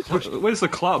 who's got the... Where's the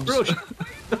clubs? Rush.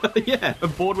 Yeah. A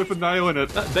board with a nail in it.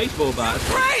 That baseball bat.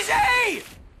 Crazy!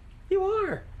 You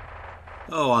are.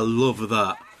 Oh, I love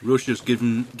that. Rush just gives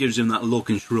him that look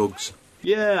and shrugs.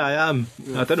 Yeah, I am.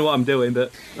 I don't know what I'm doing,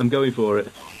 but I'm going for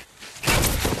it.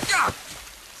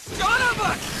 Son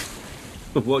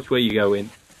of a... Watch where you're going.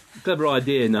 Clever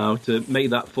idea now to make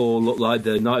that fall look like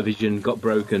the night vision got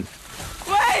broken.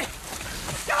 Wait!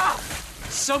 Stop!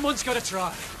 Someone's got to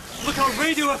try. Look, I'll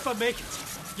redo if I make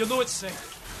it. You'll know it's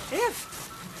safe. If?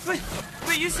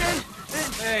 But you said...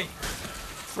 Hey,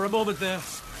 for a moment there,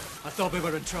 I thought we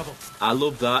were in trouble. I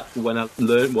love that when I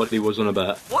learned what he was on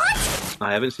about. What?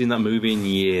 I haven't seen that movie in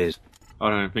years. I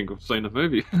don't think I've seen the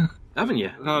movie. Haven't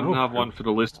you? Another one for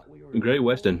the list. Great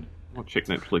Western. I'll check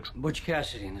Netflix. Butch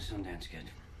Cassidy and the Sundance Kid.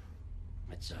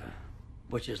 It's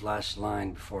Butch's last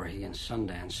line before he and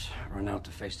Sundance run out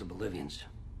to face the Bolivians.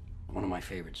 One of my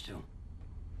favorites, too.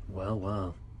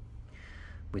 Well.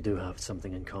 We do have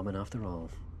something in common after all.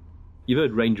 You've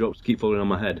heard Raindrops Keep Falling on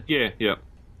My Head? Yeah.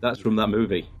 That's from that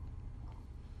movie.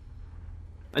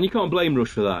 And you can't blame Rush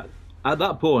for that. At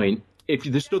that point, if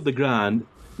they stood the ground,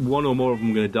 one or more of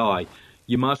them are going to die.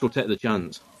 You might as well take the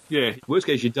chance. Yeah. Worst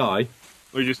case, you die.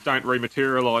 Or you just don't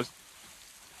rematerialise.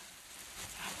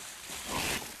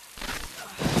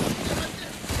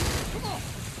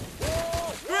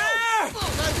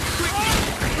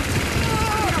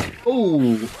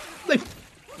 Oh,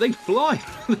 they fly.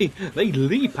 they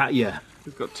leap at you.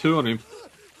 He's got two on him.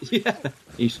 Yeah,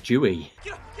 he's Chewie.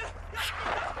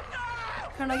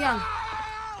 Colonel Young,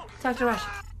 talk to Rush.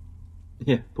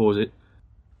 Yeah, pause it.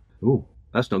 Oh,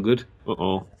 that's not good.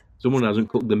 Uh-oh. Someone hasn't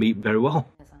cooked the meat very well.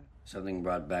 Something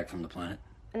brought back from the planet?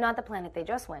 Not the planet they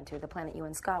just went to, the planet you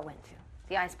and Scott went to.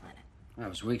 The ice planet. That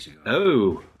was weeks ago.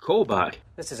 Oh, callback.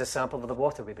 This is a sample of the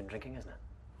water we've been drinking, isn't it?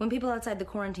 When people outside the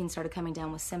quarantine started coming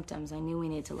down with symptoms, I knew we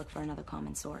needed to look for another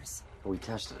common source. We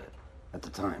tested it at the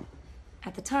time.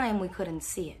 At the time, we couldn't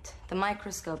see it. The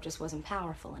microscope just wasn't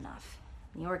powerful enough.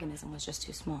 The organism was just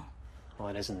too small. Well,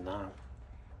 it isn't now.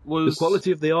 The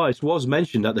quality of the ice was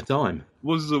mentioned at the time.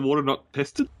 Was the water not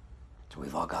tested? So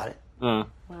we've all got it? Well,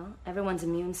 everyone's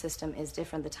immune system is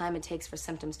different. The time it takes for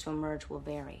symptoms to emerge will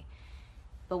vary.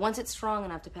 But once it's strong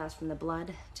enough to pass from the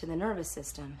blood to the nervous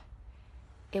system,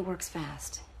 it works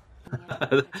fast.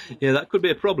 Yeah, that could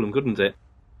be a problem, couldn't it?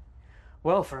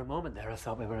 Well, for a moment there, I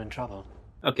thought we were in trouble.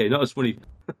 Okay, not as funny.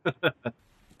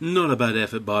 Not a bad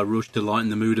effort by Rush to lighten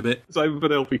the mood a bit. It's over for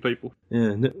healthy people.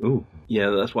 Yeah, yeah,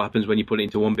 that's what happens when you put it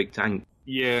into one big tank.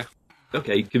 Yeah.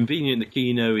 Okay, convenient the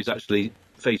Kino is actually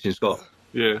facing Scott.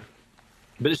 Yeah.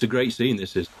 But it's a great scene,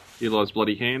 this is. Eli's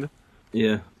bloody hand.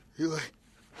 Yeah.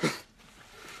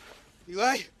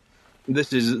 Eli?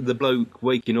 This is the bloke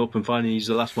waking up and finding he's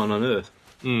the last one on Earth.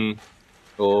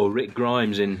 Or Rick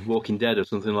Grimes in Walking Dead or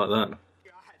something like that.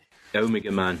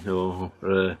 Omega Man, or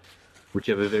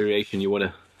whichever variation you want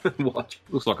to watch.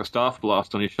 Looks like a staff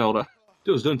blast on his shoulder.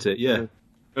 Does, doesn't it? Yeah.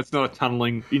 That's not a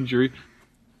tunnelling injury.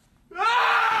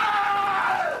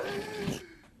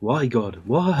 Why, God?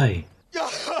 Why?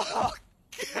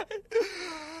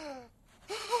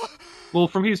 Well,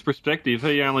 from his perspective,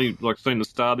 he only seen the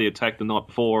start of the attack the night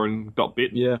before and got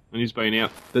bitten. Yeah. And he's been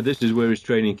out. But this is where his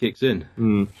training kicks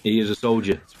in. He is a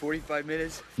soldier. It's 45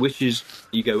 minutes. Which is,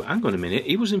 you go, hang on a minute,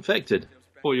 he was infected.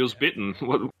 Well, he was bitten.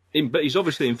 But he's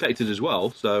obviously infected as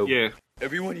well, so... Yeah.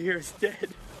 Everyone here is dead,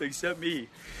 except me.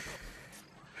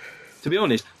 To be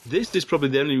honest, this is probably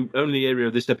the only area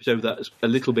of this episode that's a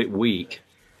little bit weak.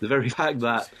 The very fact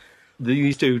that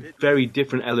these two very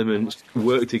different elements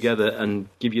work together and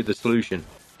give you the solution.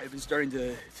 I've been starting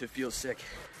to feel sick.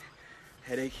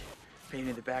 Headache, pain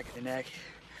in the back of the neck.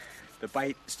 The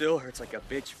bite still hurts like a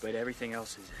bitch, but everything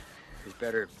else is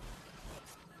better.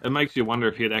 It makes you wonder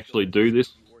if he'd actually do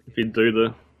this. If he'd do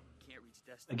the...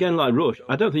 Again, like Rush,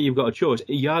 I don't think you've got a choice.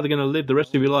 You're either going to live the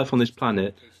rest of your life on this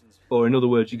planet, or in other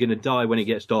words, you're going to die when it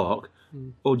gets dark,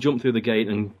 or jump through the gate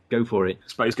and go for it.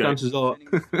 Space gate. Chances are,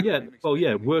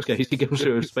 worst case, you go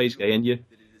through a space gate and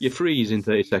you freeze in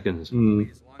 30 seconds.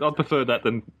 I'd prefer that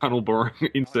than tunnel boring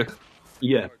insects.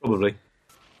 Yeah, probably.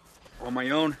 On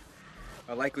my own,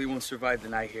 I likely won't survive the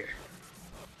night here.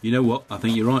 You know what? I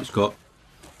think you're right, Scott.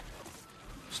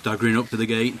 Staggering up to the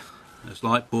gate, a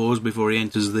slight pause before he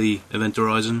enters the event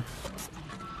horizon.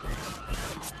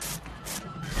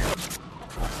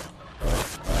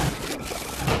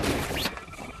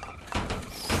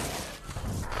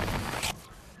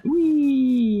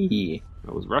 Whee!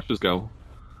 That was Rush's goal.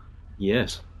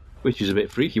 Yes, which is a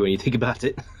bit freaky when you think about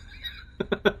it.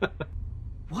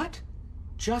 What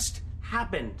just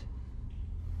happened?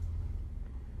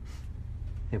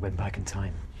 He went back in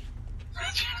time.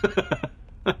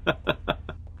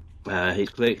 He's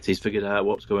clicked. He's figured out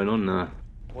what's going on now.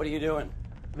 What are you doing?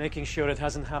 Making sure it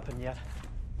hasn't happened yet.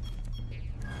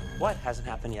 What hasn't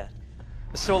happened yet?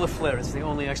 The solar flare is the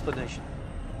only explanation.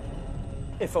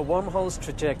 If a wormhole's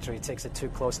trajectory takes it too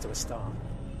close to a star,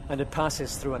 and it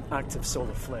passes through an active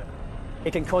solar flare,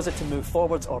 it can cause it to move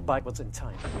forwards or backwards in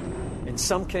time. In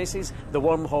some cases, the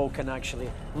wormhole can actually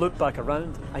loop back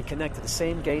around and connect to the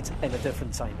same gate in a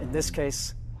different time. In this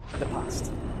case, the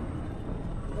past.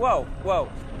 Whoa.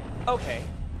 Okay.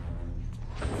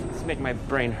 It's making my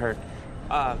brain hurt.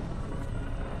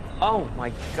 Oh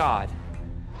my god.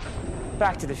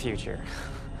 Back to the Future.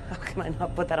 How can I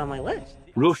not put that on my list?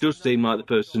 Rush does seem like the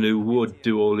person who would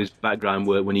do all his background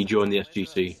work when he joined the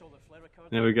SGC.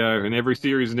 There we go. In every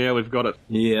series now, we've got it.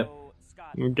 Yeah.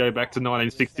 We'll go back to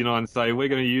 1969 and say, we're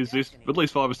going to use this at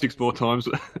least 5 or 6 more times.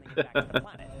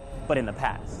 But in the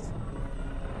past.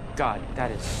 God, that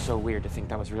is so weird to think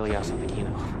that was really us on the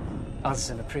Kino.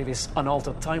 Us in a previous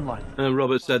unaltered timeline.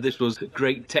 Robert said this was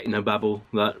great technobabble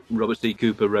that Robert C.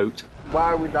 Cooper wrote. Why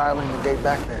are we dialing the gate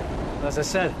back there? As I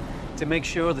said, to make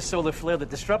sure the solar flare that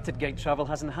disrupted gate travel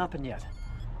hasn't happened yet.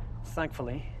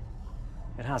 Thankfully,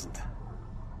 it hasn't.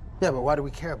 Yeah, but why do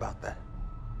we care about that?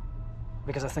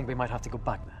 Because I think we might have to go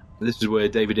back now. This is where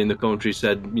David in the commentary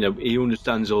said, he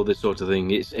understands all this sort of thing.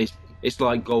 It's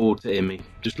like gold to him. He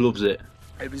just loves it.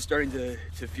 I've been starting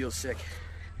to feel sick.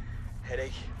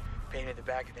 Headache, pain in the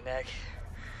back of the neck.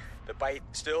 The bite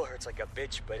still hurts like a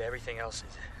bitch, but everything else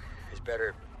is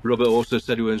better. Robert also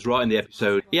said when he was writing the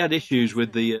episode, he had issues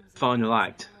with the final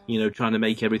act, trying to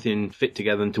make everything fit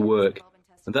together and to work.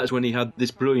 And that's when he had this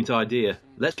brilliant idea.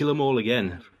 Let's kill them all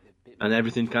again. And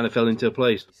everything kind of fell into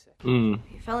place. If you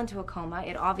fell into a coma,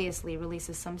 it obviously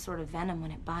releases some sort of venom when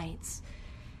it bites.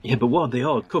 Yeah, but what the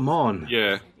odd? Come on.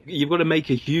 Yeah. You've got to make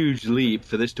a huge leap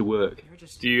for this to work.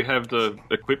 Do you have the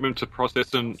equipment to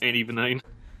process an antivenin?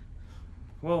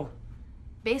 Whoa.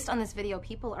 Based on this video,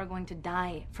 people are going to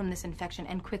die from this infection,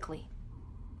 and quickly.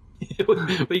 What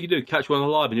you can do, catch one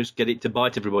alive and just get it to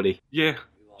bite everybody. Yeah.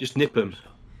 Just nip them.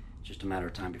 Just a matter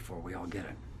of time before we all get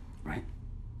it, right?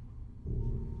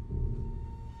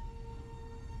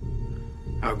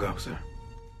 I'll go, sir.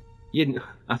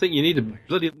 I think you need a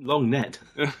bloody long net.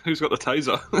 Who's got the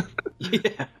taser?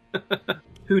 Yeah.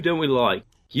 Who don't we like?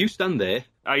 You stand there.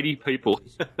 80 people.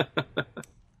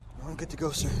 I'm good to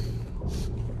go, sir.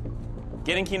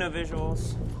 Getting Kino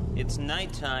visuals. It's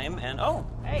nighttime, and oh,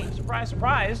 Hey, surprise,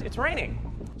 surprise, it's raining.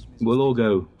 We'll all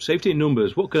go. Safety in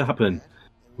numbers. What could happen?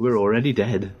 We're already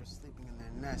dead. Sleeping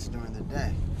in their nets during the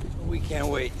day. We can't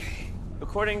wait.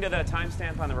 according to the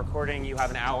timestamp on the recording, you have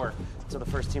an hour until the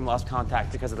first team lost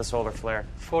contact because of the solar flare.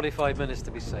 45 minutes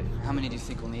to be safe. How many do you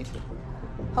think we'll need?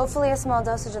 Hopefully a small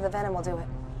dosage of the venom will do it.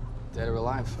 Dead or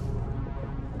alive?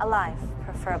 Alive,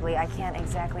 preferably. I can't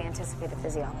exactly anticipate the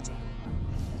physiology.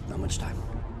 Not much time.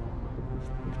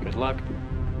 Good luck.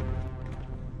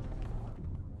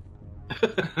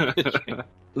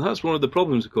 That's one of the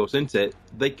problems, of course, isn't it?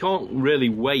 They can't really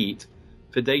wait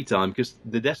for daytime because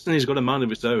the Destiny's got a mind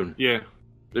of its own. Yeah,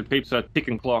 it keeps a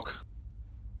ticking clock.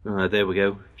 There we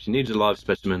go. She needs a live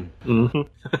specimen. Mm-hmm.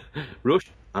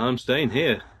 Rush, I'm staying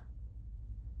here.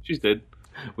 She's dead.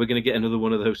 We're going to get another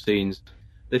one of those scenes.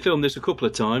 They filmed this a couple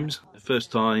of times. The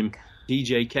first time,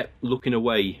 TJ kept looking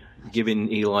away,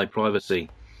 giving Eli privacy.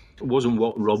 It wasn't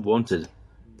what Rob wanted.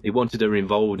 He wanted her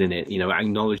involved in it, you know,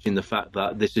 acknowledging the fact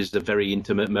that this is a very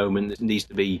intimate moment that needs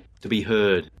to be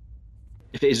heard.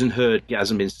 If it isn't heard, it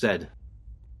hasn't been said.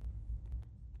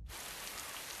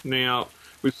 Now,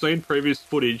 we've seen previous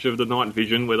footage of the night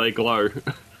vision where they glow.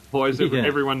 Why is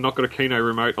everyone not got a Kino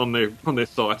remote on their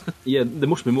site? Yeah, there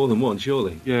must be more than one,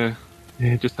 surely. Yeah,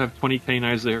 just have 20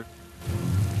 Kinos there.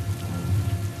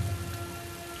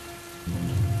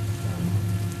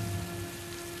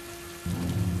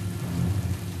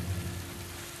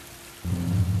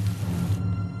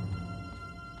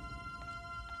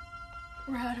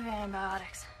 We're out of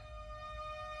antibiotics.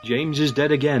 James is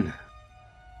dead again.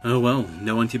 Oh well,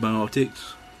 no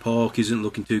antibiotics. Park isn't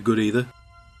looking too good either.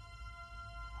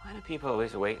 Why do people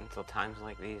always wait until times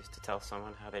like these to tell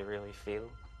someone how they really feel?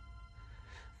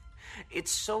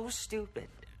 It's so stupid.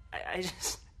 I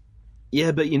just...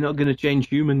 Yeah, but you're not going to change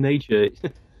human nature.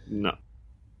 No.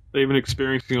 Even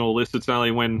experiencing all this, it's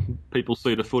only when people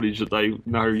see the footage that they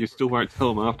know. You still won't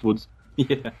tell them afterwards.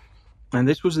 Yeah. And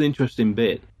this was an interesting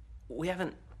bit. We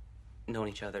haven't known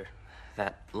each other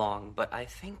that long, but I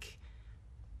think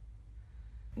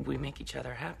we make each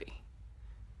other happy.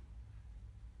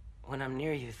 When I'm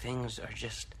near you, things are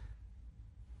just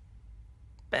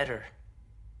better.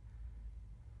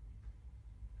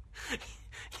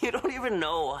 You don't even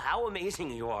know how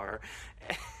amazing you are.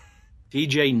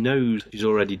 TJ knows she's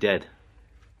already dead,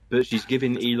 but she's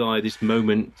giving Eli this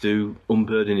moment to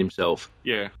unburden himself.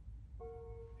 Yeah.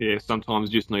 Yeah,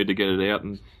 sometimes you just need to get it out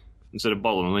and instead of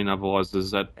bottling them in, otherwise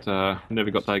there's that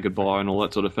never got to say goodbye and all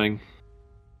that sort of thing.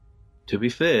 To be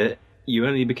fair, you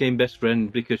only became best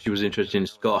friend because she was interested in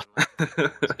Scott.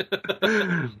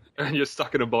 And you're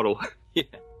stuck in a bottle. Yeah.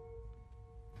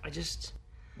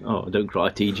 Oh, don't cry,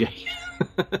 TJ.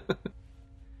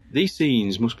 These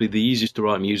scenes must be the easiest to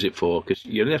write music for, because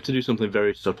you only have to do something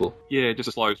very subtle. Yeah, just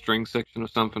a slow string section or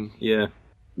something. Yeah.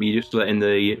 You're just letting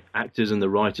the actors and the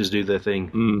writers do their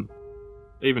thing.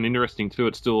 Even interesting too,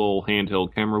 it's still all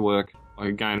handheld camera work. Like,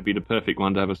 again, it'd be the perfect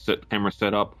one to have a camera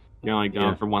set up. You're only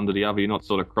going from one to the other, you're not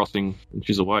sort of crossing and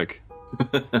she's awake.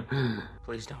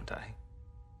 Please don't die.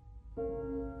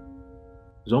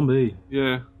 Zombie.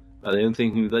 Yeah. The only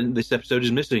thing that this episode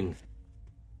is missing.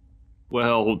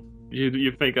 Well,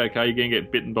 you think, okay, you're going to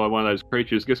get bitten by one of those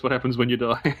creatures. Guess what happens when you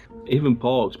die? Even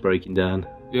Park's breaking down.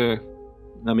 Yeah.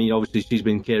 I mean, obviously she's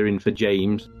been caring for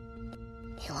James.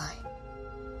 Eli.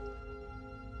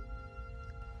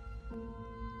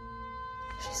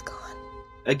 She's gone.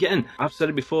 Again, I've said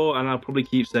it before and I'll probably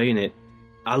keep saying it.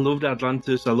 I loved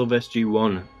Atlantis, I love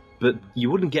SG-1, but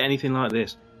you wouldn't get anything like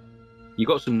this. You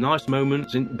got some nice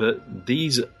moments, but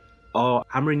these are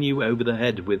hammering you over the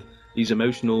head with these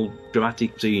emotional,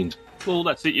 dramatic scenes. Well,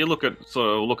 that's it. You look at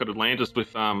Atlantis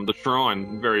with the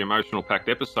Shrine, very emotional packed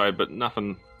episode, but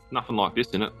nothing like this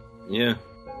in it. Yeah.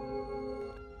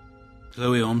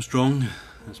 Chloe Armstrong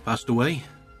has passed away.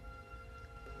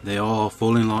 They are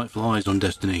falling like flies on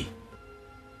Destiny.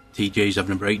 TJ's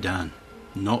having a breakdown.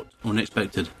 Not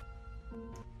unexpected.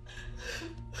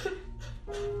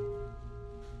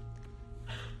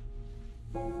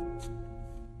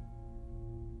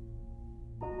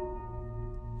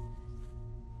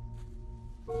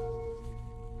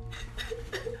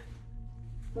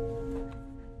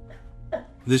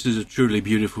 This is a truly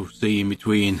beautiful scene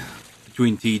between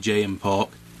TJ and Park.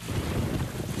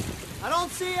 I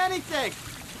don't see anything.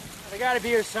 They gotta be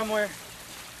here somewhere.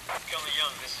 Colonel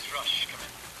Young, this is Rush. Come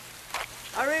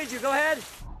in. I read you. Go ahead.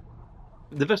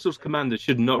 The vessel's commander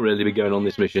should not really be going on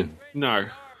this mission. No,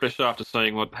 especially after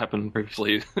seeing what happened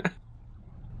previously.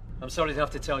 I'm sorry to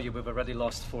have to tell you we've already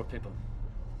lost 4 people.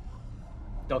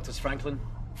 Doctors Franklin,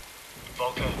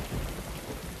 Volker,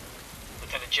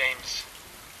 Lieutenant James,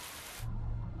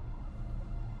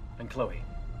 and Chloe.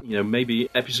 You know, maybe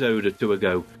episode or 2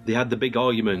 ago, they had the big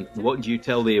argument. What do you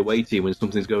tell the away team when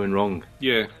something's going wrong?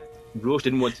 Yeah. Rush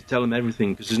didn't want to tell them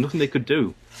everything because there's nothing they could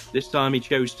do. This time he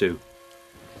chose to.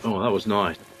 Oh, that was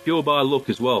nice. Pure by luck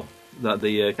as well, that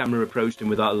the camera approached him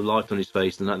without the light on his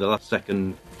face, and at the last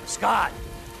second... Scott!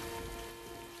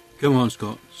 Come on,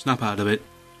 Scott. Snap out of it.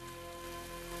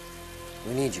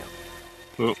 We need you.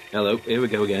 Oh. Hello, here we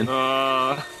go again.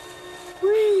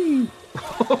 Whee!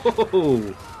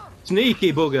 Oh,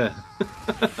 sneaky bugger.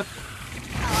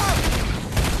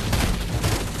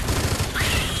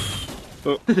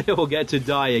 They all get to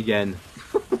die again.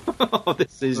 Oh,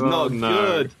 this is not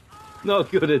good.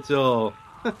 Not good at all.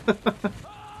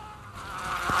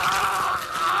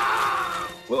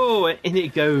 Whoa, in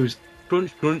it goes.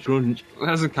 Crunch, crunch, crunch. It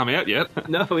hasn't come out yet.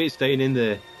 No, it's staying in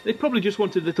there. They probably just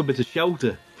wanted a little bit of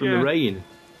shelter from the rain.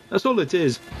 That's all it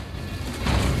is.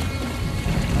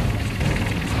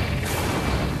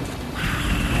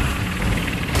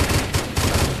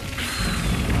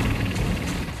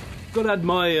 Got to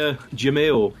admire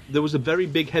Jamil. There was a very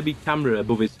big, heavy camera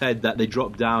above his head that they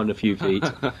dropped down a few feet.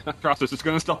 Trust us, it's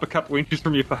going to stop a couple inches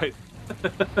from your face.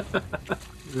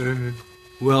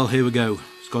 Well, here we go.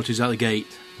 Scott is at the gate.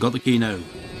 Got the Kino.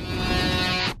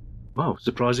 Wow,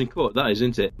 surprising cut, that is,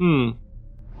 isn't it? Hmm.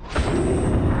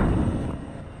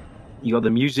 You got the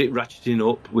music ratcheting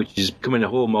up, which is becoming a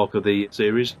hallmark of the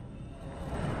series.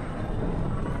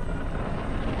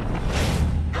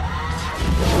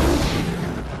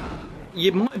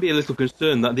 You might be a little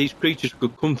concerned that these creatures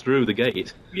could come through the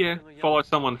gate. Yeah, follow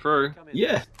someone through.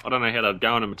 Yeah. I don't know how they'd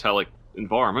go in a metallic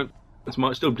environment. This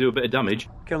might still do a bit of damage.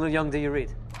 Colonel Young, do you read?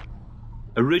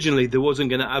 Originally, there wasn't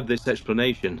going to have this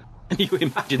explanation. And you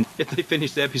imagine if they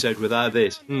finished the episode without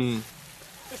this.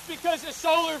 It's because a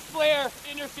solar flare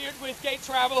interfered with gate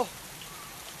travel.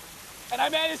 And I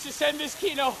managed to send Miss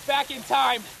Kino back in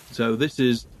time. So this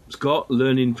is Scott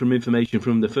learning from information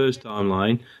from the first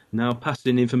timeline, now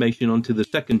passing information onto the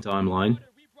second timeline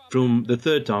from the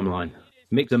third timeline.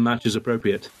 Mix and match as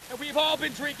appropriate. And we've all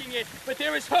been drinking it, but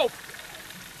there is hope.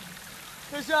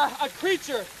 There's a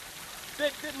creature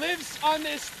that lives on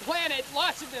this planet,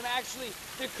 lots of them actually,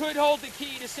 that could hold the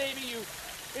key to saving you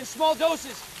in small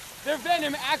doses. Their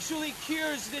venom actually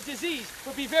cures the disease,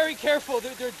 but be very careful,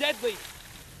 they're deadly.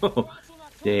 Oh,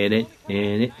 in it.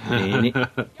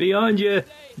 Behind you,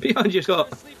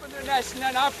 Scott. Sleep in their nest,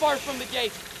 not far from the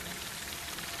gate.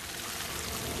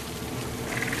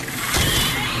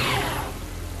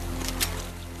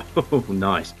 Oh,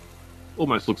 nice.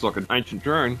 Almost looks like an ancient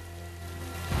drone.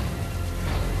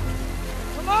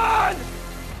 Come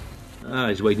on!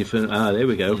 He's waiting for... there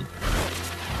we go.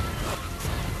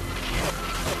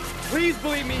 Please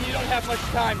believe me, you don't have much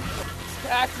time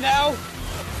to act now,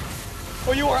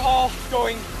 or you are all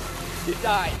going to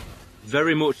die.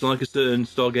 Very much like a certain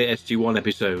Stargate SG-1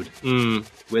 episode,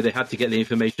 where they had to get the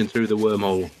information through the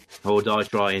wormhole, or die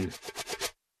trying.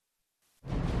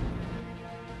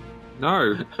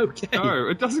 No. Okay. No,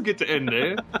 it doesn't get to end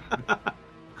there.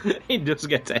 It does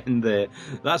get to end there.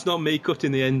 That's not me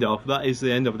cutting the end off. That is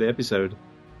the end of the episode.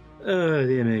 Oh,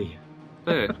 dear me.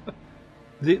 There.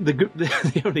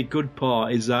 The only good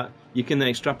part is that you can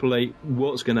extrapolate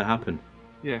what's going to happen.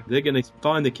 Yeah. They're going to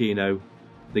find the Kino.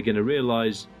 They're going to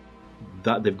realise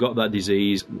that they've got that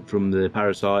disease from the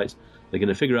parasites. They're going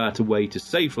to figure out a way to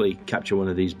safely capture one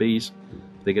of these bees.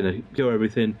 They're going to kill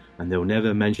everything, and they'll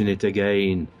never mention it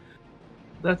again.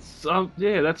 That's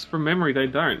that's from memory. They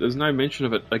don't. There's no mention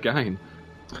of it again.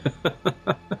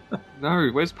 No,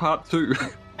 where's part 2?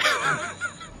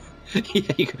 Yeah,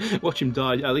 you can watch him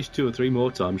die at least 2 or 3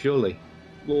 more times, surely.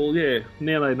 Well, yeah.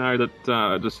 Now they know that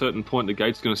at a certain point the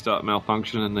gate's going to start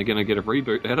malfunctioning, and they're going to get a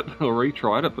reboot at it or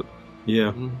retry it. But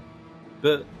yeah.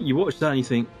 But you watch that and you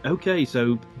think, okay,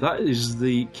 so that is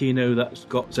the Kino that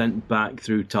Scott sent back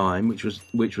through time, which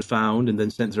was found and then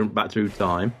sent back through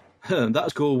time. That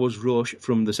score was Rush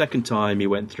from the second time he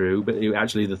went through, but it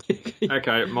actually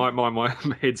okay, my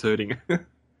head's hurting.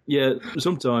 Yeah,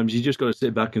 sometimes you just got to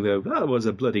sit back and go, that was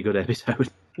a bloody good episode.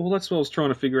 Well, that's what I was trying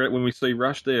to figure out when we see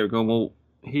Rush there. Going, well,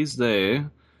 he's there.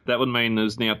 That would mean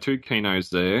there's now 2 Kinos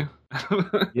there.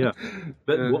 Yeah,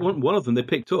 but one of them they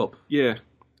picked up. Yeah.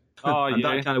 Oh, and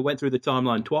that kind of went through the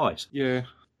timeline twice. Yeah.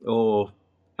 Or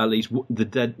at least the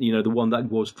dead, the one that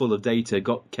was full of data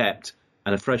got kept,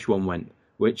 and a fresh one went.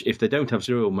 Which, if they don't have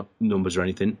serial numbers or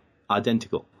anything,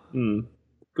 identical.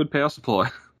 Good power supply.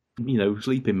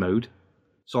 Sleeping mode,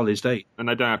 solid state, and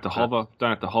they don't have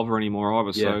to hover anymore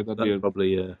either. Yeah, so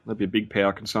that'd be a big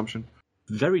power consumption.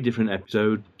 Very different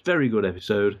episode, very good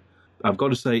episode. I've got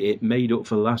to say it made up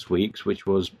for last week's, which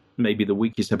was maybe the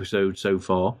weakest episode so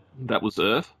far. That was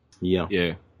Earth.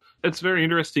 Yeah. It's very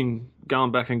interesting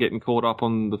going back and getting caught up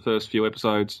on the first few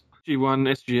episodes. G1,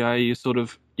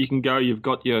 SGA, you can go. You've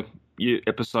got your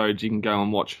episodes, you can go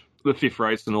and watch the Fifth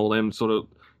Race and all them,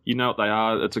 you know what they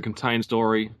are, it's a contained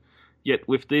story. Yet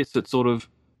with this, it's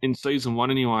in season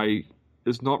 1 anyway,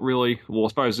 there's not really, well, I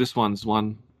suppose this one's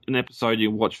an episode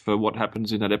you watch for what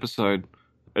happens in that episode.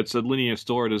 It's a linear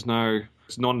story, it's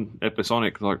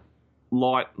non-episodic, like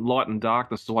light and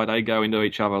darkness, the way they go into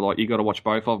each other, like you got to watch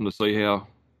both of them to see how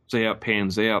it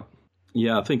pans out.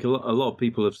 Yeah, I think a lot of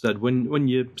people have said when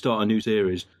you start a new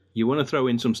series, you want to throw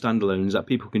in some standalones that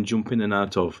people can jump in and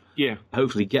out of. Yeah.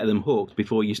 Hopefully get them hooked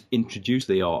before you introduce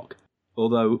the arc.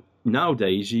 Although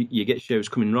nowadays you get shows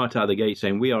coming right out of the gate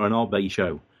saying, we are an R-based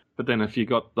show. But then if you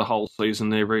got the whole season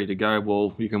there ready to go,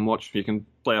 well, you can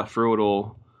plough through it,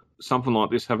 or something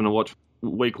like this, having to watch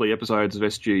weekly episodes of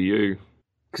SGU,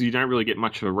 because you don't really get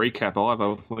much of a recap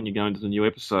either when you go into the new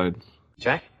episode.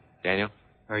 Jack? Daniel?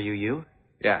 Are you you?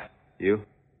 Yeah, you.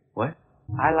 What?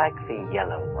 I like the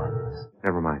yellow ones.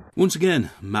 Never mind. Once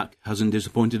again, Mac hasn't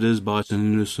disappointed us by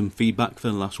sending us some feedback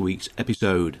for last week's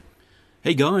episode.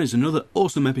 Hey guys, another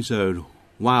awesome episode.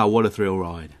 Wow, what a thrill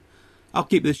ride. I'll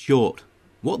keep this short.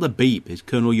 What the beep is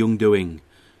Colonel Young doing?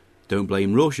 Don't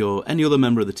blame Rush or any other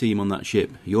member of the team on that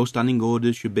ship. Your standing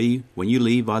orders should be, when you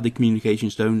leave via the communication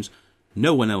stones,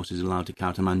 no one else is allowed to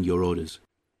countermand your orders.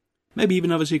 Maybe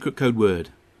even have a secret code word.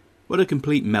 What a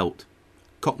complete melt.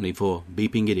 Cockney for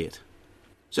beeping idiot.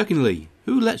 Secondly,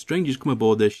 who let strangers come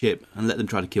aboard their ship and let them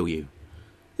try to kill you?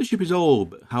 The ship is old,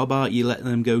 but how about you let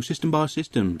them go system by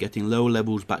system, getting lower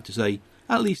levels back to, say,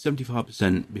 at least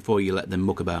 75% before you let them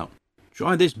muck about?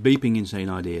 Try this beeping insane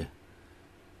idea.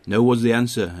 No was the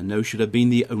answer, and no should have been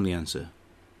the only answer.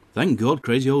 Thank God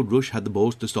crazy old Rush had the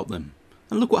balls to stop them.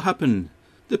 And look what happened.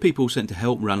 The people sent to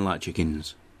help ran like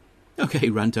chickens. Okay,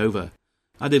 rant over.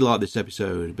 I did like this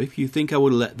episode, but if you think I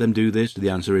would let them do this, the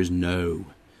answer is no.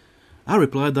 I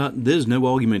replied that there's no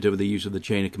argument over the use of the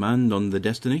chain of command on the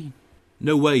Destiny.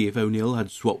 No way, if O'Neill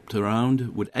had swapped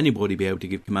around, would anybody be able to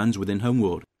give commands within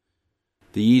Homeworld.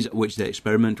 The ease at which the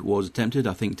experiment was attempted,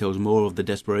 I think, tells more of the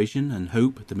desperation and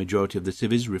hope the majority of the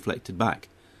civvies reflected back.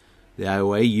 The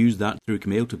IOA used that through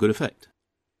Camille to good effect.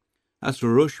 As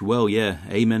for Rush, well, yeah,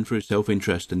 amen for his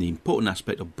self-interest and the important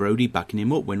aspect of Brody backing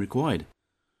him up when required.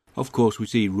 Of course, we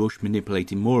see Rush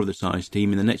manipulating more of the science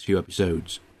team in the next few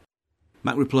episodes.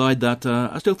 Mac replied that,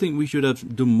 I still think we should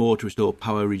have done more to restore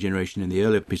power regeneration in the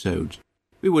early episodes.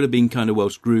 We would have been kind of well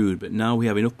screwed, but now we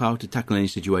have enough power to tackle any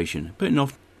situation, but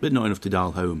not enough to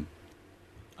dial home.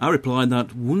 I replied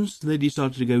that once they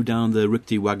decided to go down the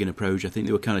rickety wagon approach, I think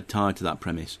they were kind of tied to that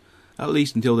premise, at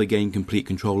least until they gained complete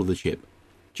control of the ship.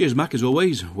 Cheers Mac as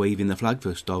always, waving the flag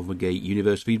for Stargate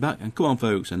Universe feedback, and come on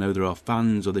folks, I know there are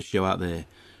fans of this show out there.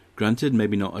 Granted,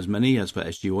 maybe not as many as for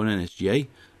SG1 and SGA,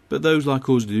 but those like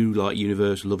us do like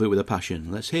Universe love it with a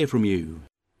passion. Let's hear from you.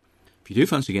 If you do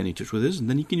fancy getting in touch with us,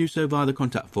 then you can do so via the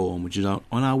contact form, which is on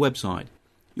our website.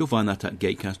 You'll find that at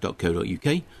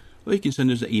gatecast.co.uk, or you can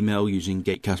send us an email using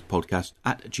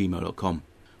gatecastpodcast@gmail.com.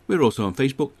 We're also on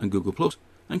Facebook and Google+,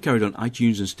 and carried on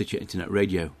iTunes and Stitcher Internet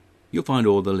Radio. You'll find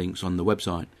all the links on the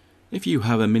website. If you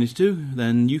have a minute or two,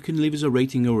 then you can leave us a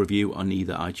rating or review on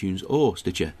either iTunes or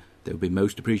Stitcher. That would be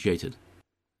most appreciated.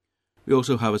 We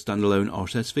also have a standalone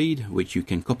RSS feed, which you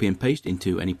can copy and paste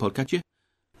into any podcatcher,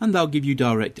 and that'll give you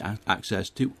direct access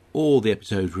to all the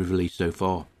episodes we've released so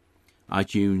far.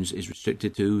 iTunes is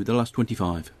restricted to the last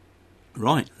 25.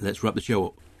 Right, let's wrap the show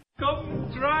up. Come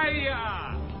try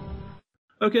ya!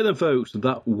 Okay then folks,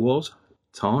 that was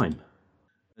time.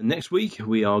 Next week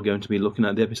we are going to be looking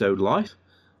at the episode Life.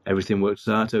 Everything works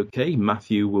out okay.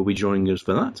 Matthew will be joining us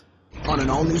for that. On an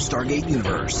all-new Stargate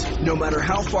universe, no matter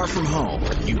how far from home,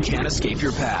 you can't escape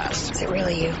your past. Is it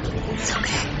really you? It's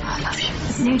okay. I love you.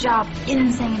 This new job,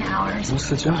 insane hours. What's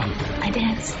the job? I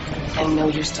dance. I know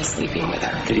you're still sleeping with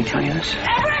her. Did he tell you this?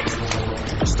 Everett!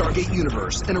 Stargate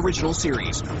Universe, an original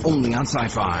series, only on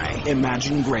Sci-Fi.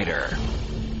 Imagine greater.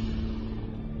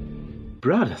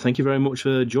 Brad, thank you very much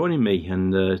for joining me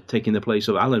and taking the place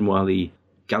of Alan while he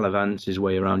gallivants his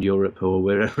way around Europe or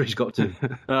wherever he's got to.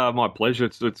 My pleasure.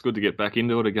 It's good to get back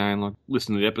into it again. Like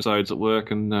listening to the episodes at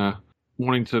work and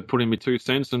wanting to put in my 2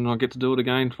 cents, and I get to do it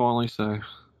again finally. So,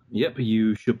 yep,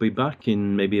 you should be back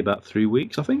in maybe about 3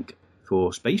 weeks, I think,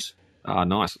 for Space. Ah,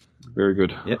 nice, very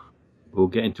good. Yep, we'll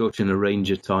get in touch and arrange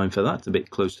a time for that a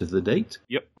bit closer to the date.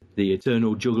 Yep. The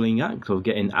eternal juggling act of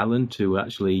getting Alan to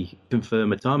actually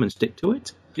confirm a time and stick to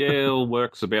it. Yeah,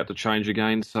 work's about to change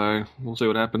again, so we'll see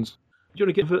what happens. Do you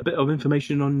want to give a bit of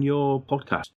information on your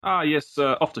podcast? Yes,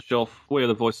 Off the Shelf. We're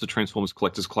the voice of Transformers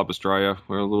Collectors Club Australia.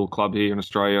 We're a little club here in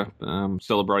Australia,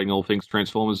 celebrating all things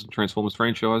Transformers and Transformers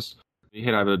franchise. You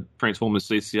head over to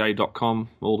transformerscca.com.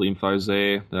 All the info's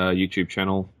there. The YouTube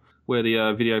channel where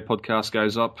the video podcast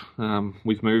goes up.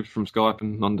 We've moved from Skype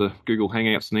and onto Google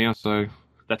Hangouts now, so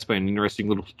that's been an interesting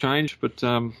little change. But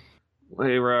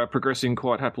we're progressing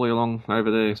quite happily along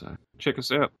over there, so check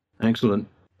us out. Excellent.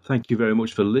 Thank you very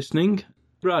much for listening.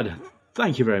 Brad,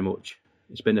 thank you very much.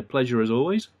 It's been a pleasure as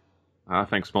always.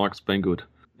 Thanks, Mike. It's been good.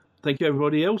 Thank you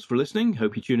everybody else for listening.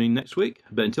 Hope you tune in next week.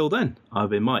 But until then,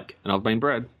 I've been Mike. And I've been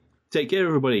Brad. Take care,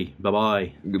 everybody.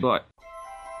 Bye-bye. Goodbye.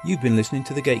 You've been listening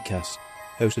to The Gatecast,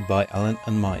 hosted by Alan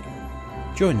and Mike.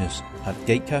 Join us at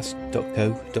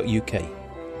gatecast.co.uk.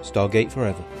 Stargate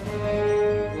forever.